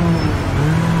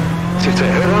 Til 3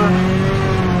 høyre.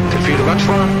 Til 4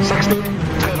 venstre. 60.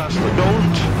 3 venstre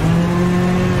don't.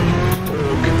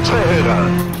 Og 3 høyre.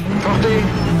 40.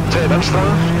 3 venstre.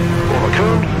 Over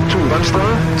krøll. 2 venstre.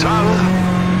 Tverr.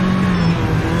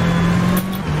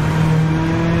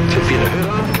 Til 4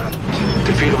 høyre.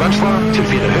 Til 4 venstre, til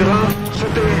 4 høyre,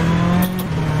 70.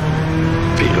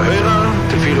 4 høyre,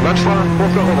 til 4 venstre,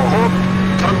 åpner over hopp,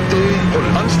 50, hold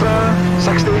venstre,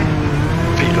 60.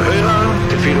 4 høyre,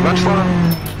 til 4 venstre,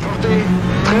 40,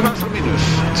 3 venstre minus,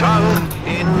 tverr,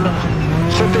 inn,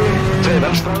 70, 3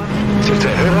 venstre, til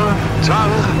 3 høyre,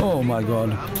 tverr. Oh my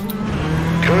god.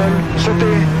 Krøll,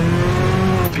 70.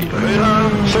 4 høyre,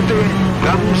 70,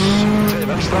 brems, 3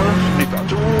 venstre, nyper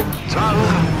 2, tverr,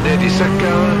 ned i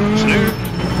søkker, snu,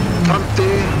 50,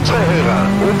 3 høyre,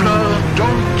 åpner,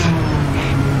 don't,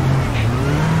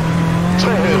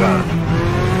 3 høyre,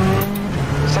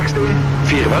 60,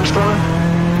 4 venstre,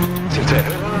 til 3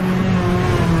 høyre,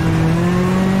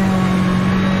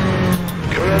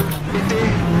 krøll,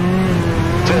 90,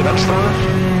 3 venstre,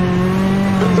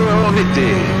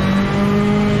 190,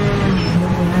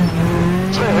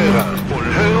 3 høyre, hold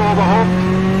høyre over hopp.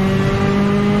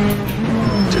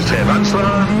 Til 3 venstre,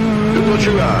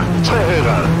 120, 3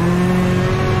 høyre.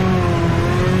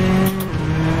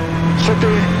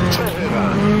 70, 3 høyre.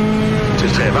 Til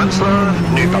 3 venstre,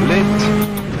 nyper litt.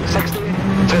 60,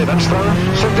 3 venstre,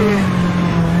 70.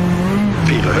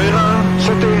 4 høyre,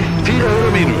 70, 4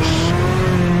 høyre minus.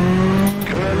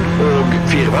 Grønn og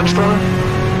 4 venstre.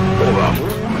 Over ro,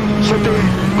 70,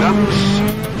 brems.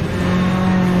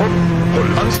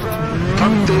 Hold venstre,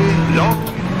 50, lang,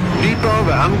 nyper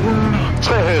ved enden,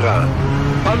 3 høyre,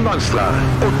 band venstre,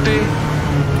 80,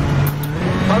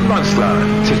 band venstre,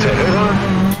 til 3 høyre,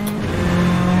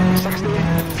 60,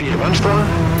 4 venstre,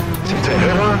 til 3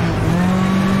 høyre,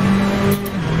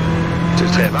 til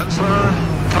 3 venstre,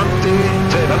 50,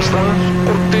 3 venstre,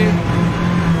 80,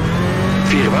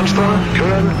 4 venstre,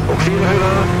 grønn og 4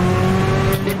 høyre,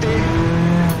 90,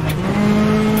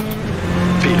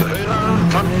 4 høyre,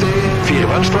 50, 4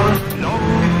 venstre, lang.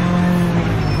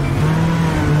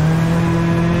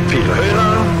 4 høyre,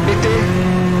 90.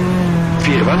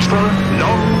 4 venstre,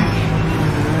 lang.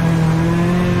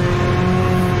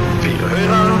 4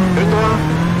 høyre, 100.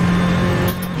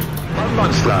 Band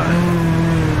venstre.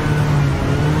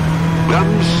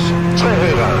 Brems, 3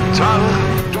 høyre, tverr,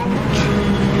 don't.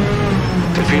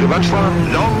 Til 4 venstre,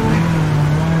 lang.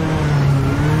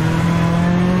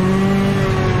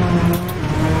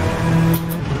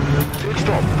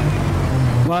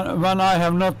 When I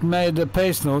have not made the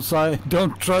pace notes, I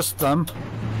don't trust them.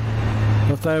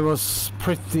 But I was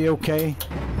pretty okay.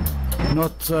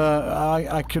 Not,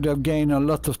 I could have gained a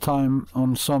lot of time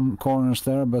on some corners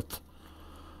there, but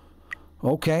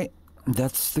okay,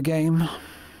 that's the game.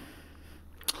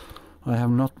 I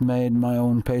have not made my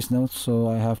own pace notes, so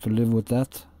I have to live with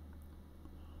that.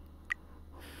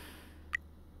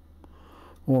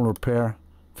 All repair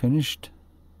finished.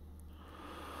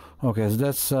 Okay, so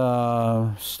that's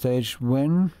stage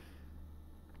win.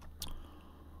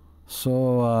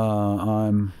 So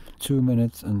I'm 2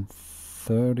 minutes and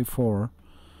 34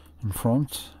 in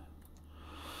front.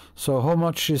 So how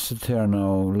much is it here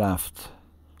now left?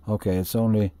 Okay, it's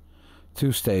only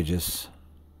 2 stages.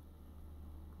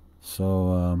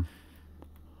 So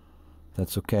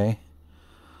that's okay.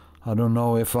 I don't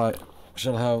know if I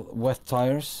shall have wet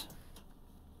tires.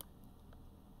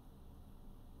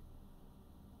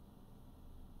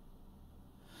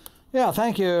 Yeah,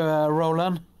 thank you,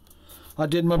 Roland. I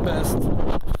did my best.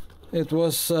 It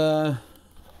was... I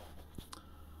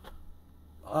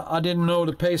didn't know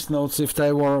the pace notes if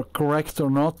they were correct or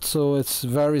not, so it's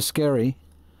very scary.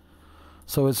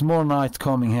 So it's more night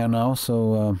coming here now,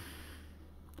 so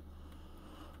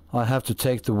I have to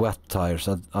take the wet tires.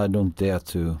 I don't dare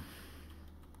to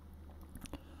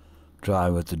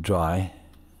drive with the dry.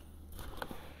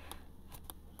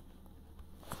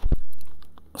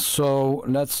 So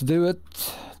let's do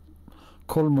it.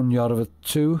 Kolmunjärvet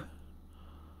 2.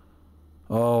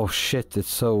 Oh shit,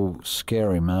 it's so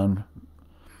scary, man.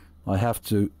 I have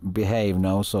to behave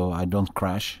now so I don't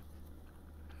crash.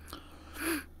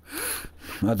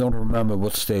 I don't remember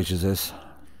what stage it is.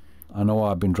 I know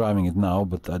I've been driving it now,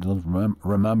 but I don't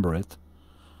remember it.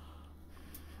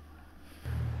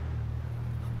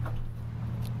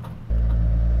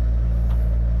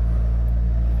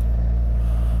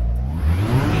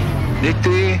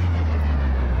 Nitti.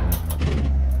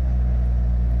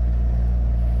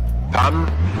 5,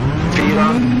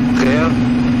 4, 3,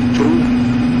 2,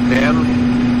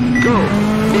 1, go!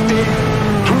 90,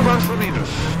 2 venstre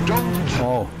minus, don't,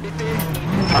 Oh. 90,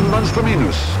 5 venstre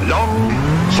minus, long,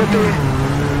 70,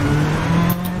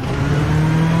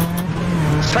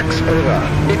 6 høyre,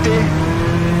 90,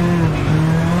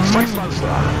 6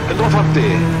 venstre,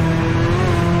 150,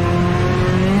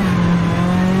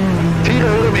 4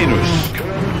 høyre minus,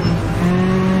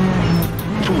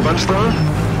 2 venstre,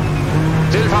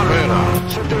 til 5 høyre,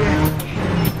 70,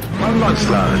 5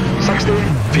 venstre, 60,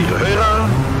 4 høyre,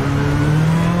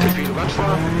 til 4 venstre,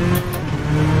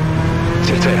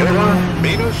 til 3 høyre,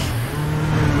 minus,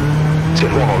 til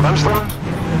 100 venstre,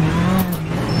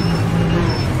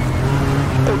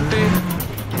 80,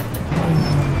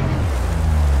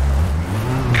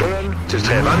 krøll, til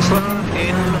 3 venstre,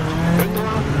 inn, 100,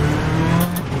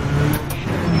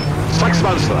 6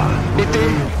 venstre,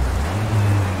 90,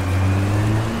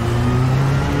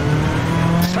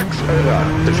 6 høyre,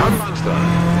 til 5 venstre,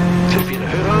 til 4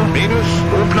 høyre, minus,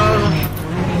 åpner,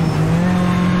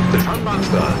 til 5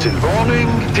 venstre, til varning,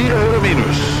 4 høyre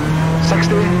minus, 60,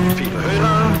 4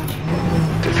 høyre,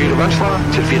 til 4 venstre,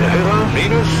 til 4 høyre,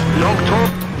 minus, langt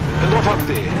hopp,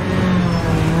 150,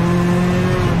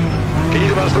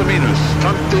 4 venstre minus,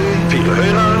 50, 4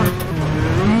 høyre,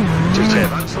 til 3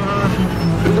 venstre,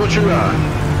 120,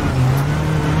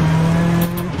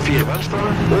 4 venstre,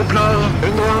 åpner,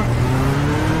 100,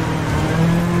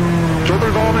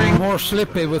 dobbeltvarning. More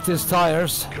slippy with these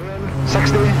tires.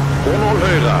 60, 100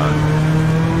 høyre.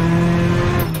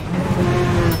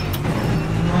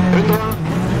 100.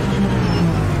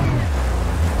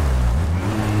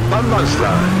 5 venstre,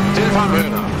 til 5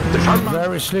 høyre. Til 5 venstre.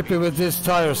 Very slippy with these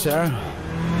tires here.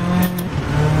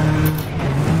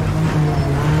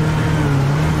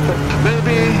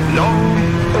 Baby, lang,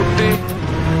 80.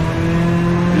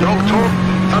 Langt hopp,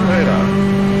 5 høyre.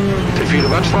 Til 4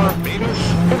 venstre, minus,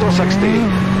 160.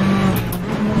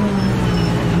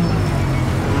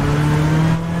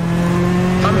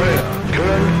 5 høyre,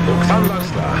 krøll og 5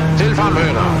 venstre. Til 5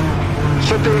 høyre.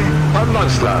 70, 5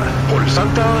 venstre. Hold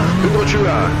senter,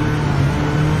 120.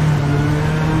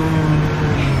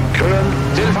 Krøll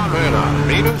til 5 høyre.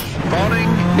 Minus, varning,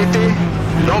 90.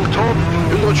 Langt hopp,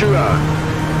 120.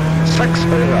 6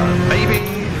 høyre, baby.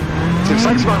 Til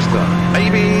 6 venstre,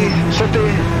 baby.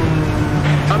 70.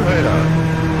 5 høyre.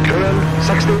 Krøll,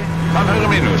 60. 5 høyre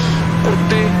minus,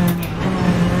 80.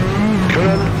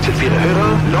 Krøll til 4 høyre.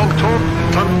 Langt hopp,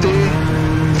 50.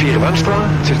 4 venstre,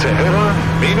 til 3 høyre.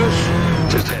 Minus,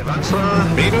 til 3 venstre.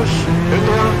 Minus,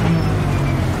 100.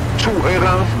 2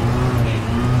 høyre.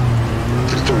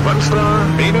 Til 2 venstre.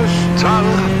 Minus, 12.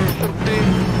 80.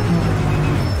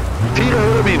 4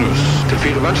 høyre minus, til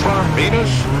 4 venstre.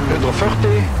 Minus,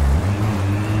 140.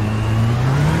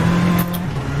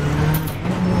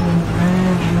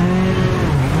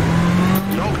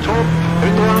 Topp,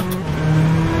 100,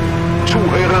 2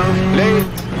 høyre,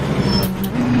 leit,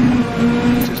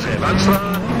 til 3 venstre,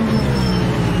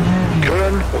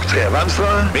 grønn og 3 venstre,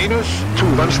 minus, 2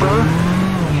 venstre,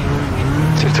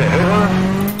 til 3 høyre,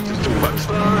 til 2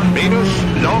 venstre, minus,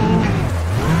 lang,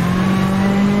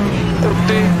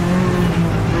 80,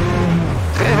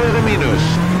 3 høyre minus.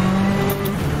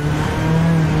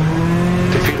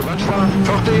 Til 4 venstre,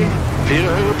 40, 4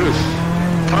 høyre pluss.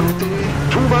 50,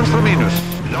 2 venstre minus.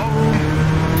 Lang.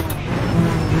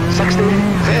 60,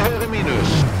 3 høyre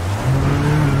minus.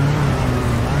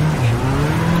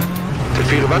 Til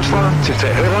 4 venstre, til 3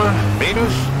 høyre,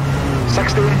 minus.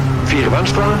 60, 4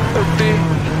 venstre, 80,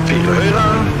 4 høyre,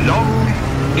 lang.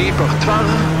 Nyper tverr,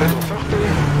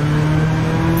 140.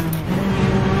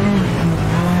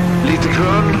 Lite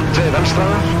krøn, 3 venstre,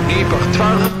 nyper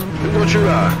tverr,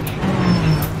 120.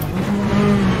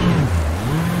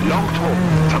 Langt hopp,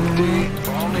 50,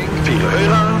 varning, 4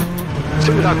 høyre,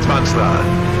 til rett venstre.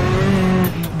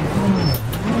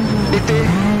 90,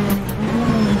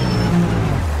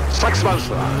 6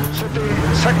 venstre,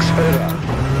 70, 6 høyre,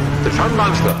 til 5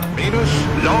 venstre, minus,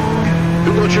 lang,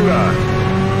 120.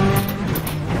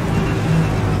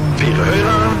 4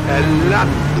 høyre,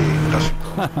 elendig.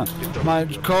 My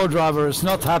co-driver is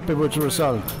not happy with the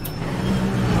result.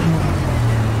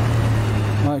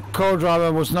 My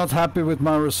co-driver was not happy with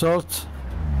my result.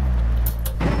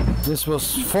 This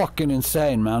was fucking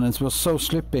insane, man. It was so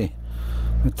slippy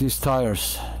with these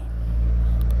tires.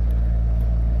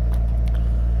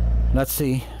 Let's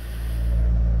see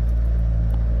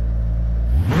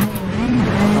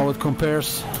how it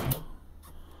compares.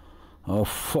 Oh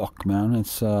fuck, man,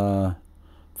 it's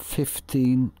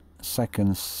 15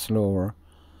 seconds slower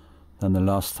than the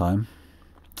last time,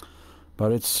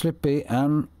 but it's slippy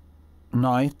and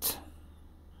night.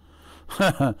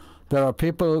 There are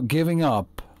people giving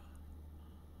up.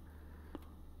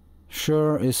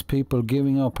 Sure is people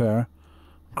giving up here,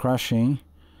 crashing.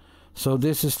 So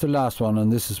this is the last one,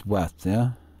 and this is wet, yeah?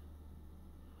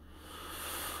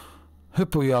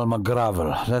 Hypojalma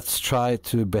gravel. Let's try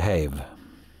to behave.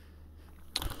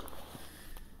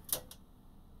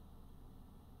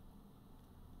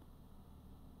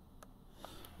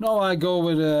 No, I go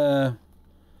with the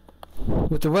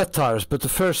wet tires, but the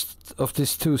first of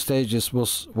these 2 stages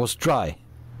was dry.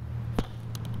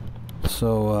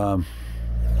 So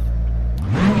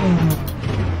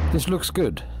this looks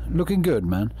good, looking good,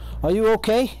 man. Are you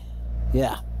okay?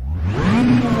 Yeah.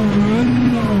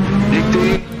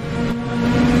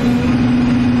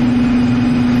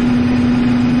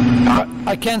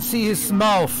 I can't see his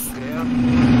mouth. 3,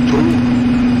 2,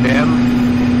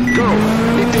 1, go.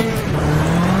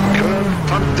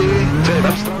 50, 3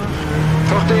 venstre,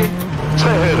 40,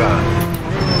 3 høyre.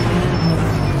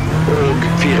 Og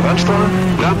 4 venstre,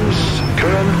 brems,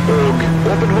 køen og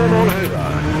åpen hårmål høyre.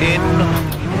 Inn.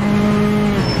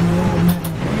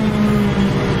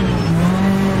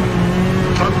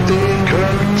 50,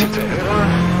 køen til 3 høyre,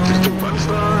 til 2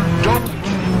 venstre, dumt.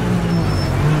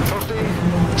 40,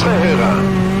 3 høyre,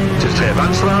 til 3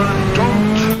 venstre,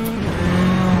 dumt.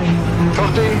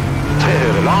 40, 3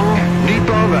 høyre lang,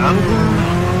 nyper ved enden.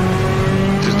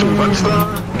 Til 2 venstre,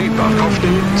 nyper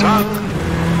kraftig, tverr.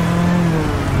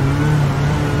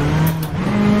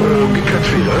 Og kutt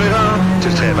 4 høyre,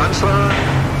 til 3 venstre.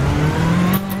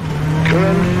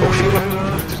 Krøn og 4 høyre,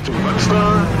 til 2 venstre,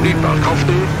 nyper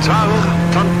kraftig, tverr,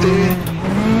 50.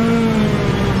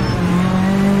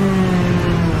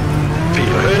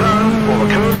 4 høyre, over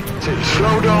krøn, til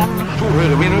slowdown, 2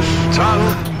 høyre minus, tverr.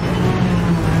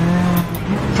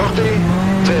 40,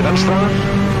 3 venstre.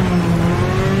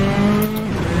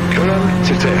 Krøn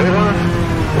til 3 høyre,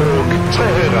 og 3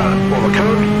 høyre over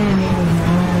krøn.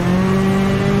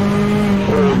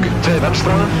 Og 3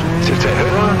 venstre, til 3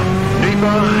 høyre,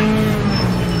 nyper.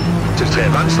 Til 3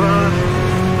 venstre.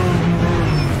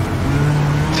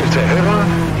 Til 3 høyre.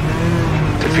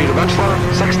 Til 4 venstre,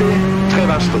 60, 3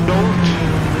 venstre, dumt.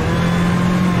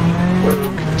 Og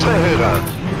 3 høyre,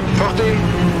 40,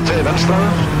 3 venstre.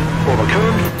 Over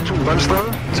køen, 2 venstre,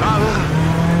 tverr.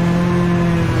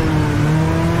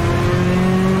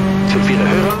 Til 4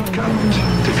 høyre, kant.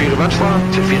 Til 4 venstre,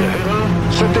 til 4 høyre,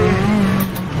 70.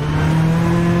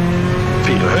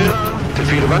 4 høyre, til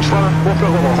 4 venstre, åpner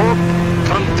over hopp.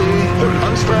 50, hold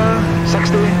venstre,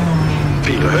 60.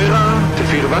 4 høyre, til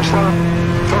 4 venstre,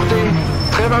 40.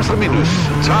 3 venstre minus,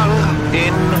 tverr,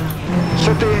 inn.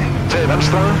 70, 3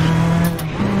 venstre.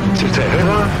 Til 3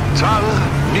 høyre, tverr,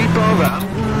 nyper ved enden.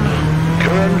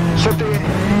 Køen, 70.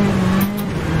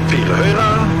 4 høyre,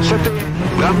 70.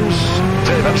 Brems,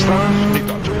 3 venstre,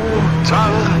 nyper 2.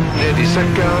 Tverr, ned i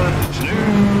sekker, snu.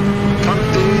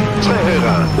 50, 3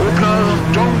 høyre, åpner,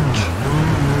 dumt.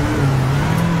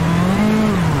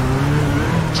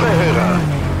 3 høyre.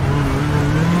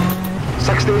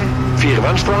 60, 4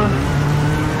 venstre.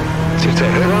 Til 3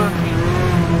 høyre.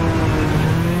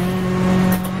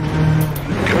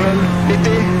 Køen,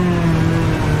 90.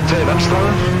 3 venstre.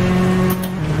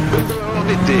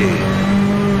 190.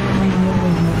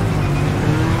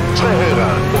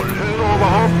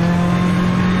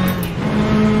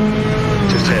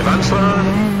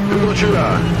 3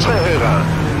 høyre.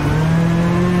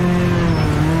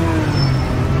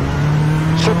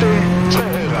 70, 3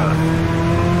 høyre.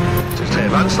 Til 3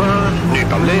 venstre,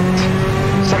 nyp av litt.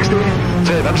 60,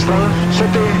 3 venstre,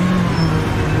 70.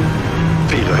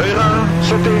 4 høyre,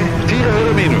 70, 4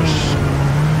 høyre minus.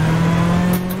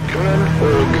 Krøl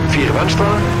og 4 venstre.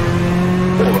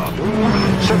 Over bord,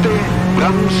 70,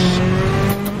 brems.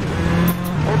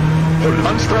 Opp, hold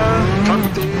venstre,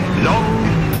 50, lang.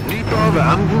 Nyp av ved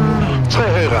enden, 3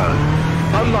 høyre.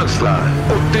 Ball venstre,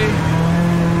 80.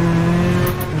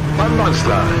 Ball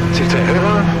venstre, til 3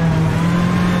 høyre.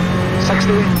 60,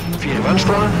 4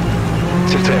 venstre.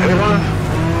 Til 3 høyre.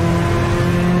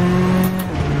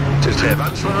 Til 3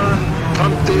 venstre.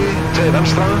 50, 3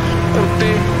 venstre.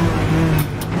 80.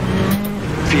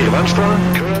 4 venstre.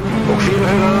 Krøl og 4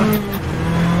 høyre.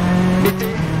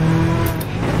 90.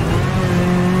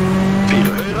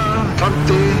 4 høyre.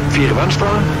 50, 4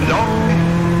 venstre. Lang.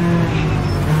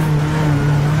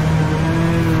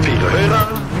 4 høyre.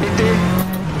 90.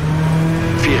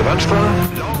 4 venstre.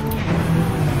 Lang.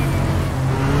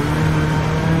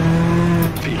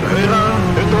 4 høyre.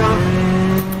 100.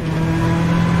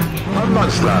 Ball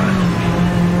venstre.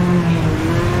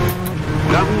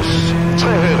 Brems.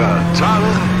 3 høyre. Tverr.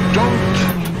 Dumt.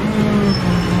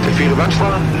 Til 4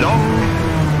 venstre. Lang.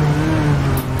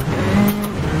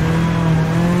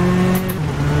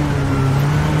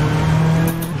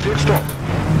 Til stopp.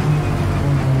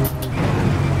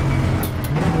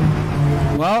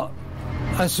 Well,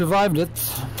 I survived it.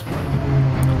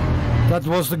 That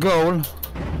was the goal.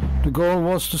 The goal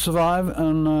was to survive,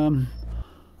 and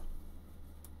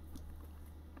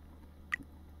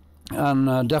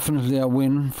definitely a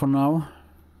win for now.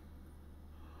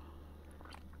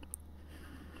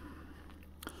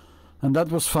 And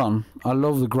that was fun. I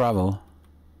love the gravel.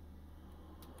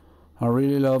 I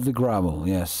really love the gravel,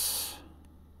 yes.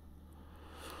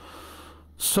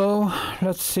 So,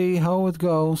 let's see how it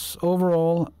goes.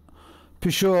 Overall,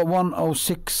 Peugeot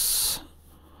 106.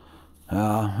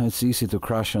 It's easy to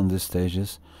crash on these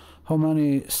stages. How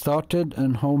many started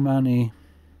and how many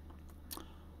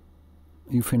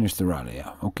you finished the rally?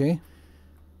 Yeah, okay.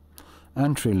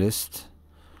 Entry list.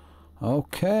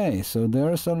 Okay, so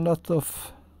there's a lot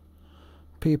of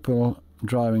people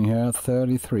driving here.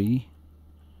 33.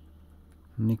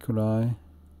 Nikolai.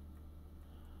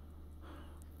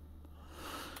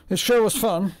 It sure was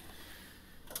fun.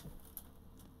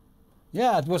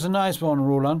 Yeah, it was a nice one,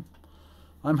 Roland.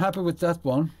 I'm happy with that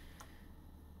one.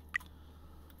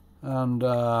 And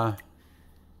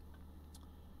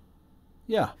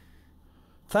yeah,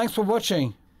 thanks for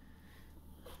watching.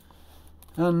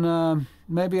 And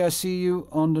maybe I see you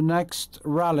on the next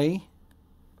rally.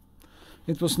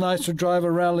 It was nice to drive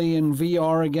a rally in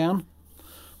VR again.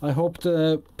 I hope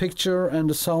the picture and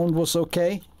the sound was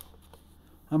okay.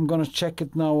 I'm gonna check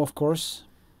it now, of course.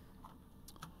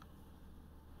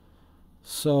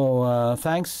 So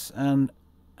thanks and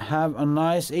have a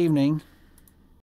nice evening.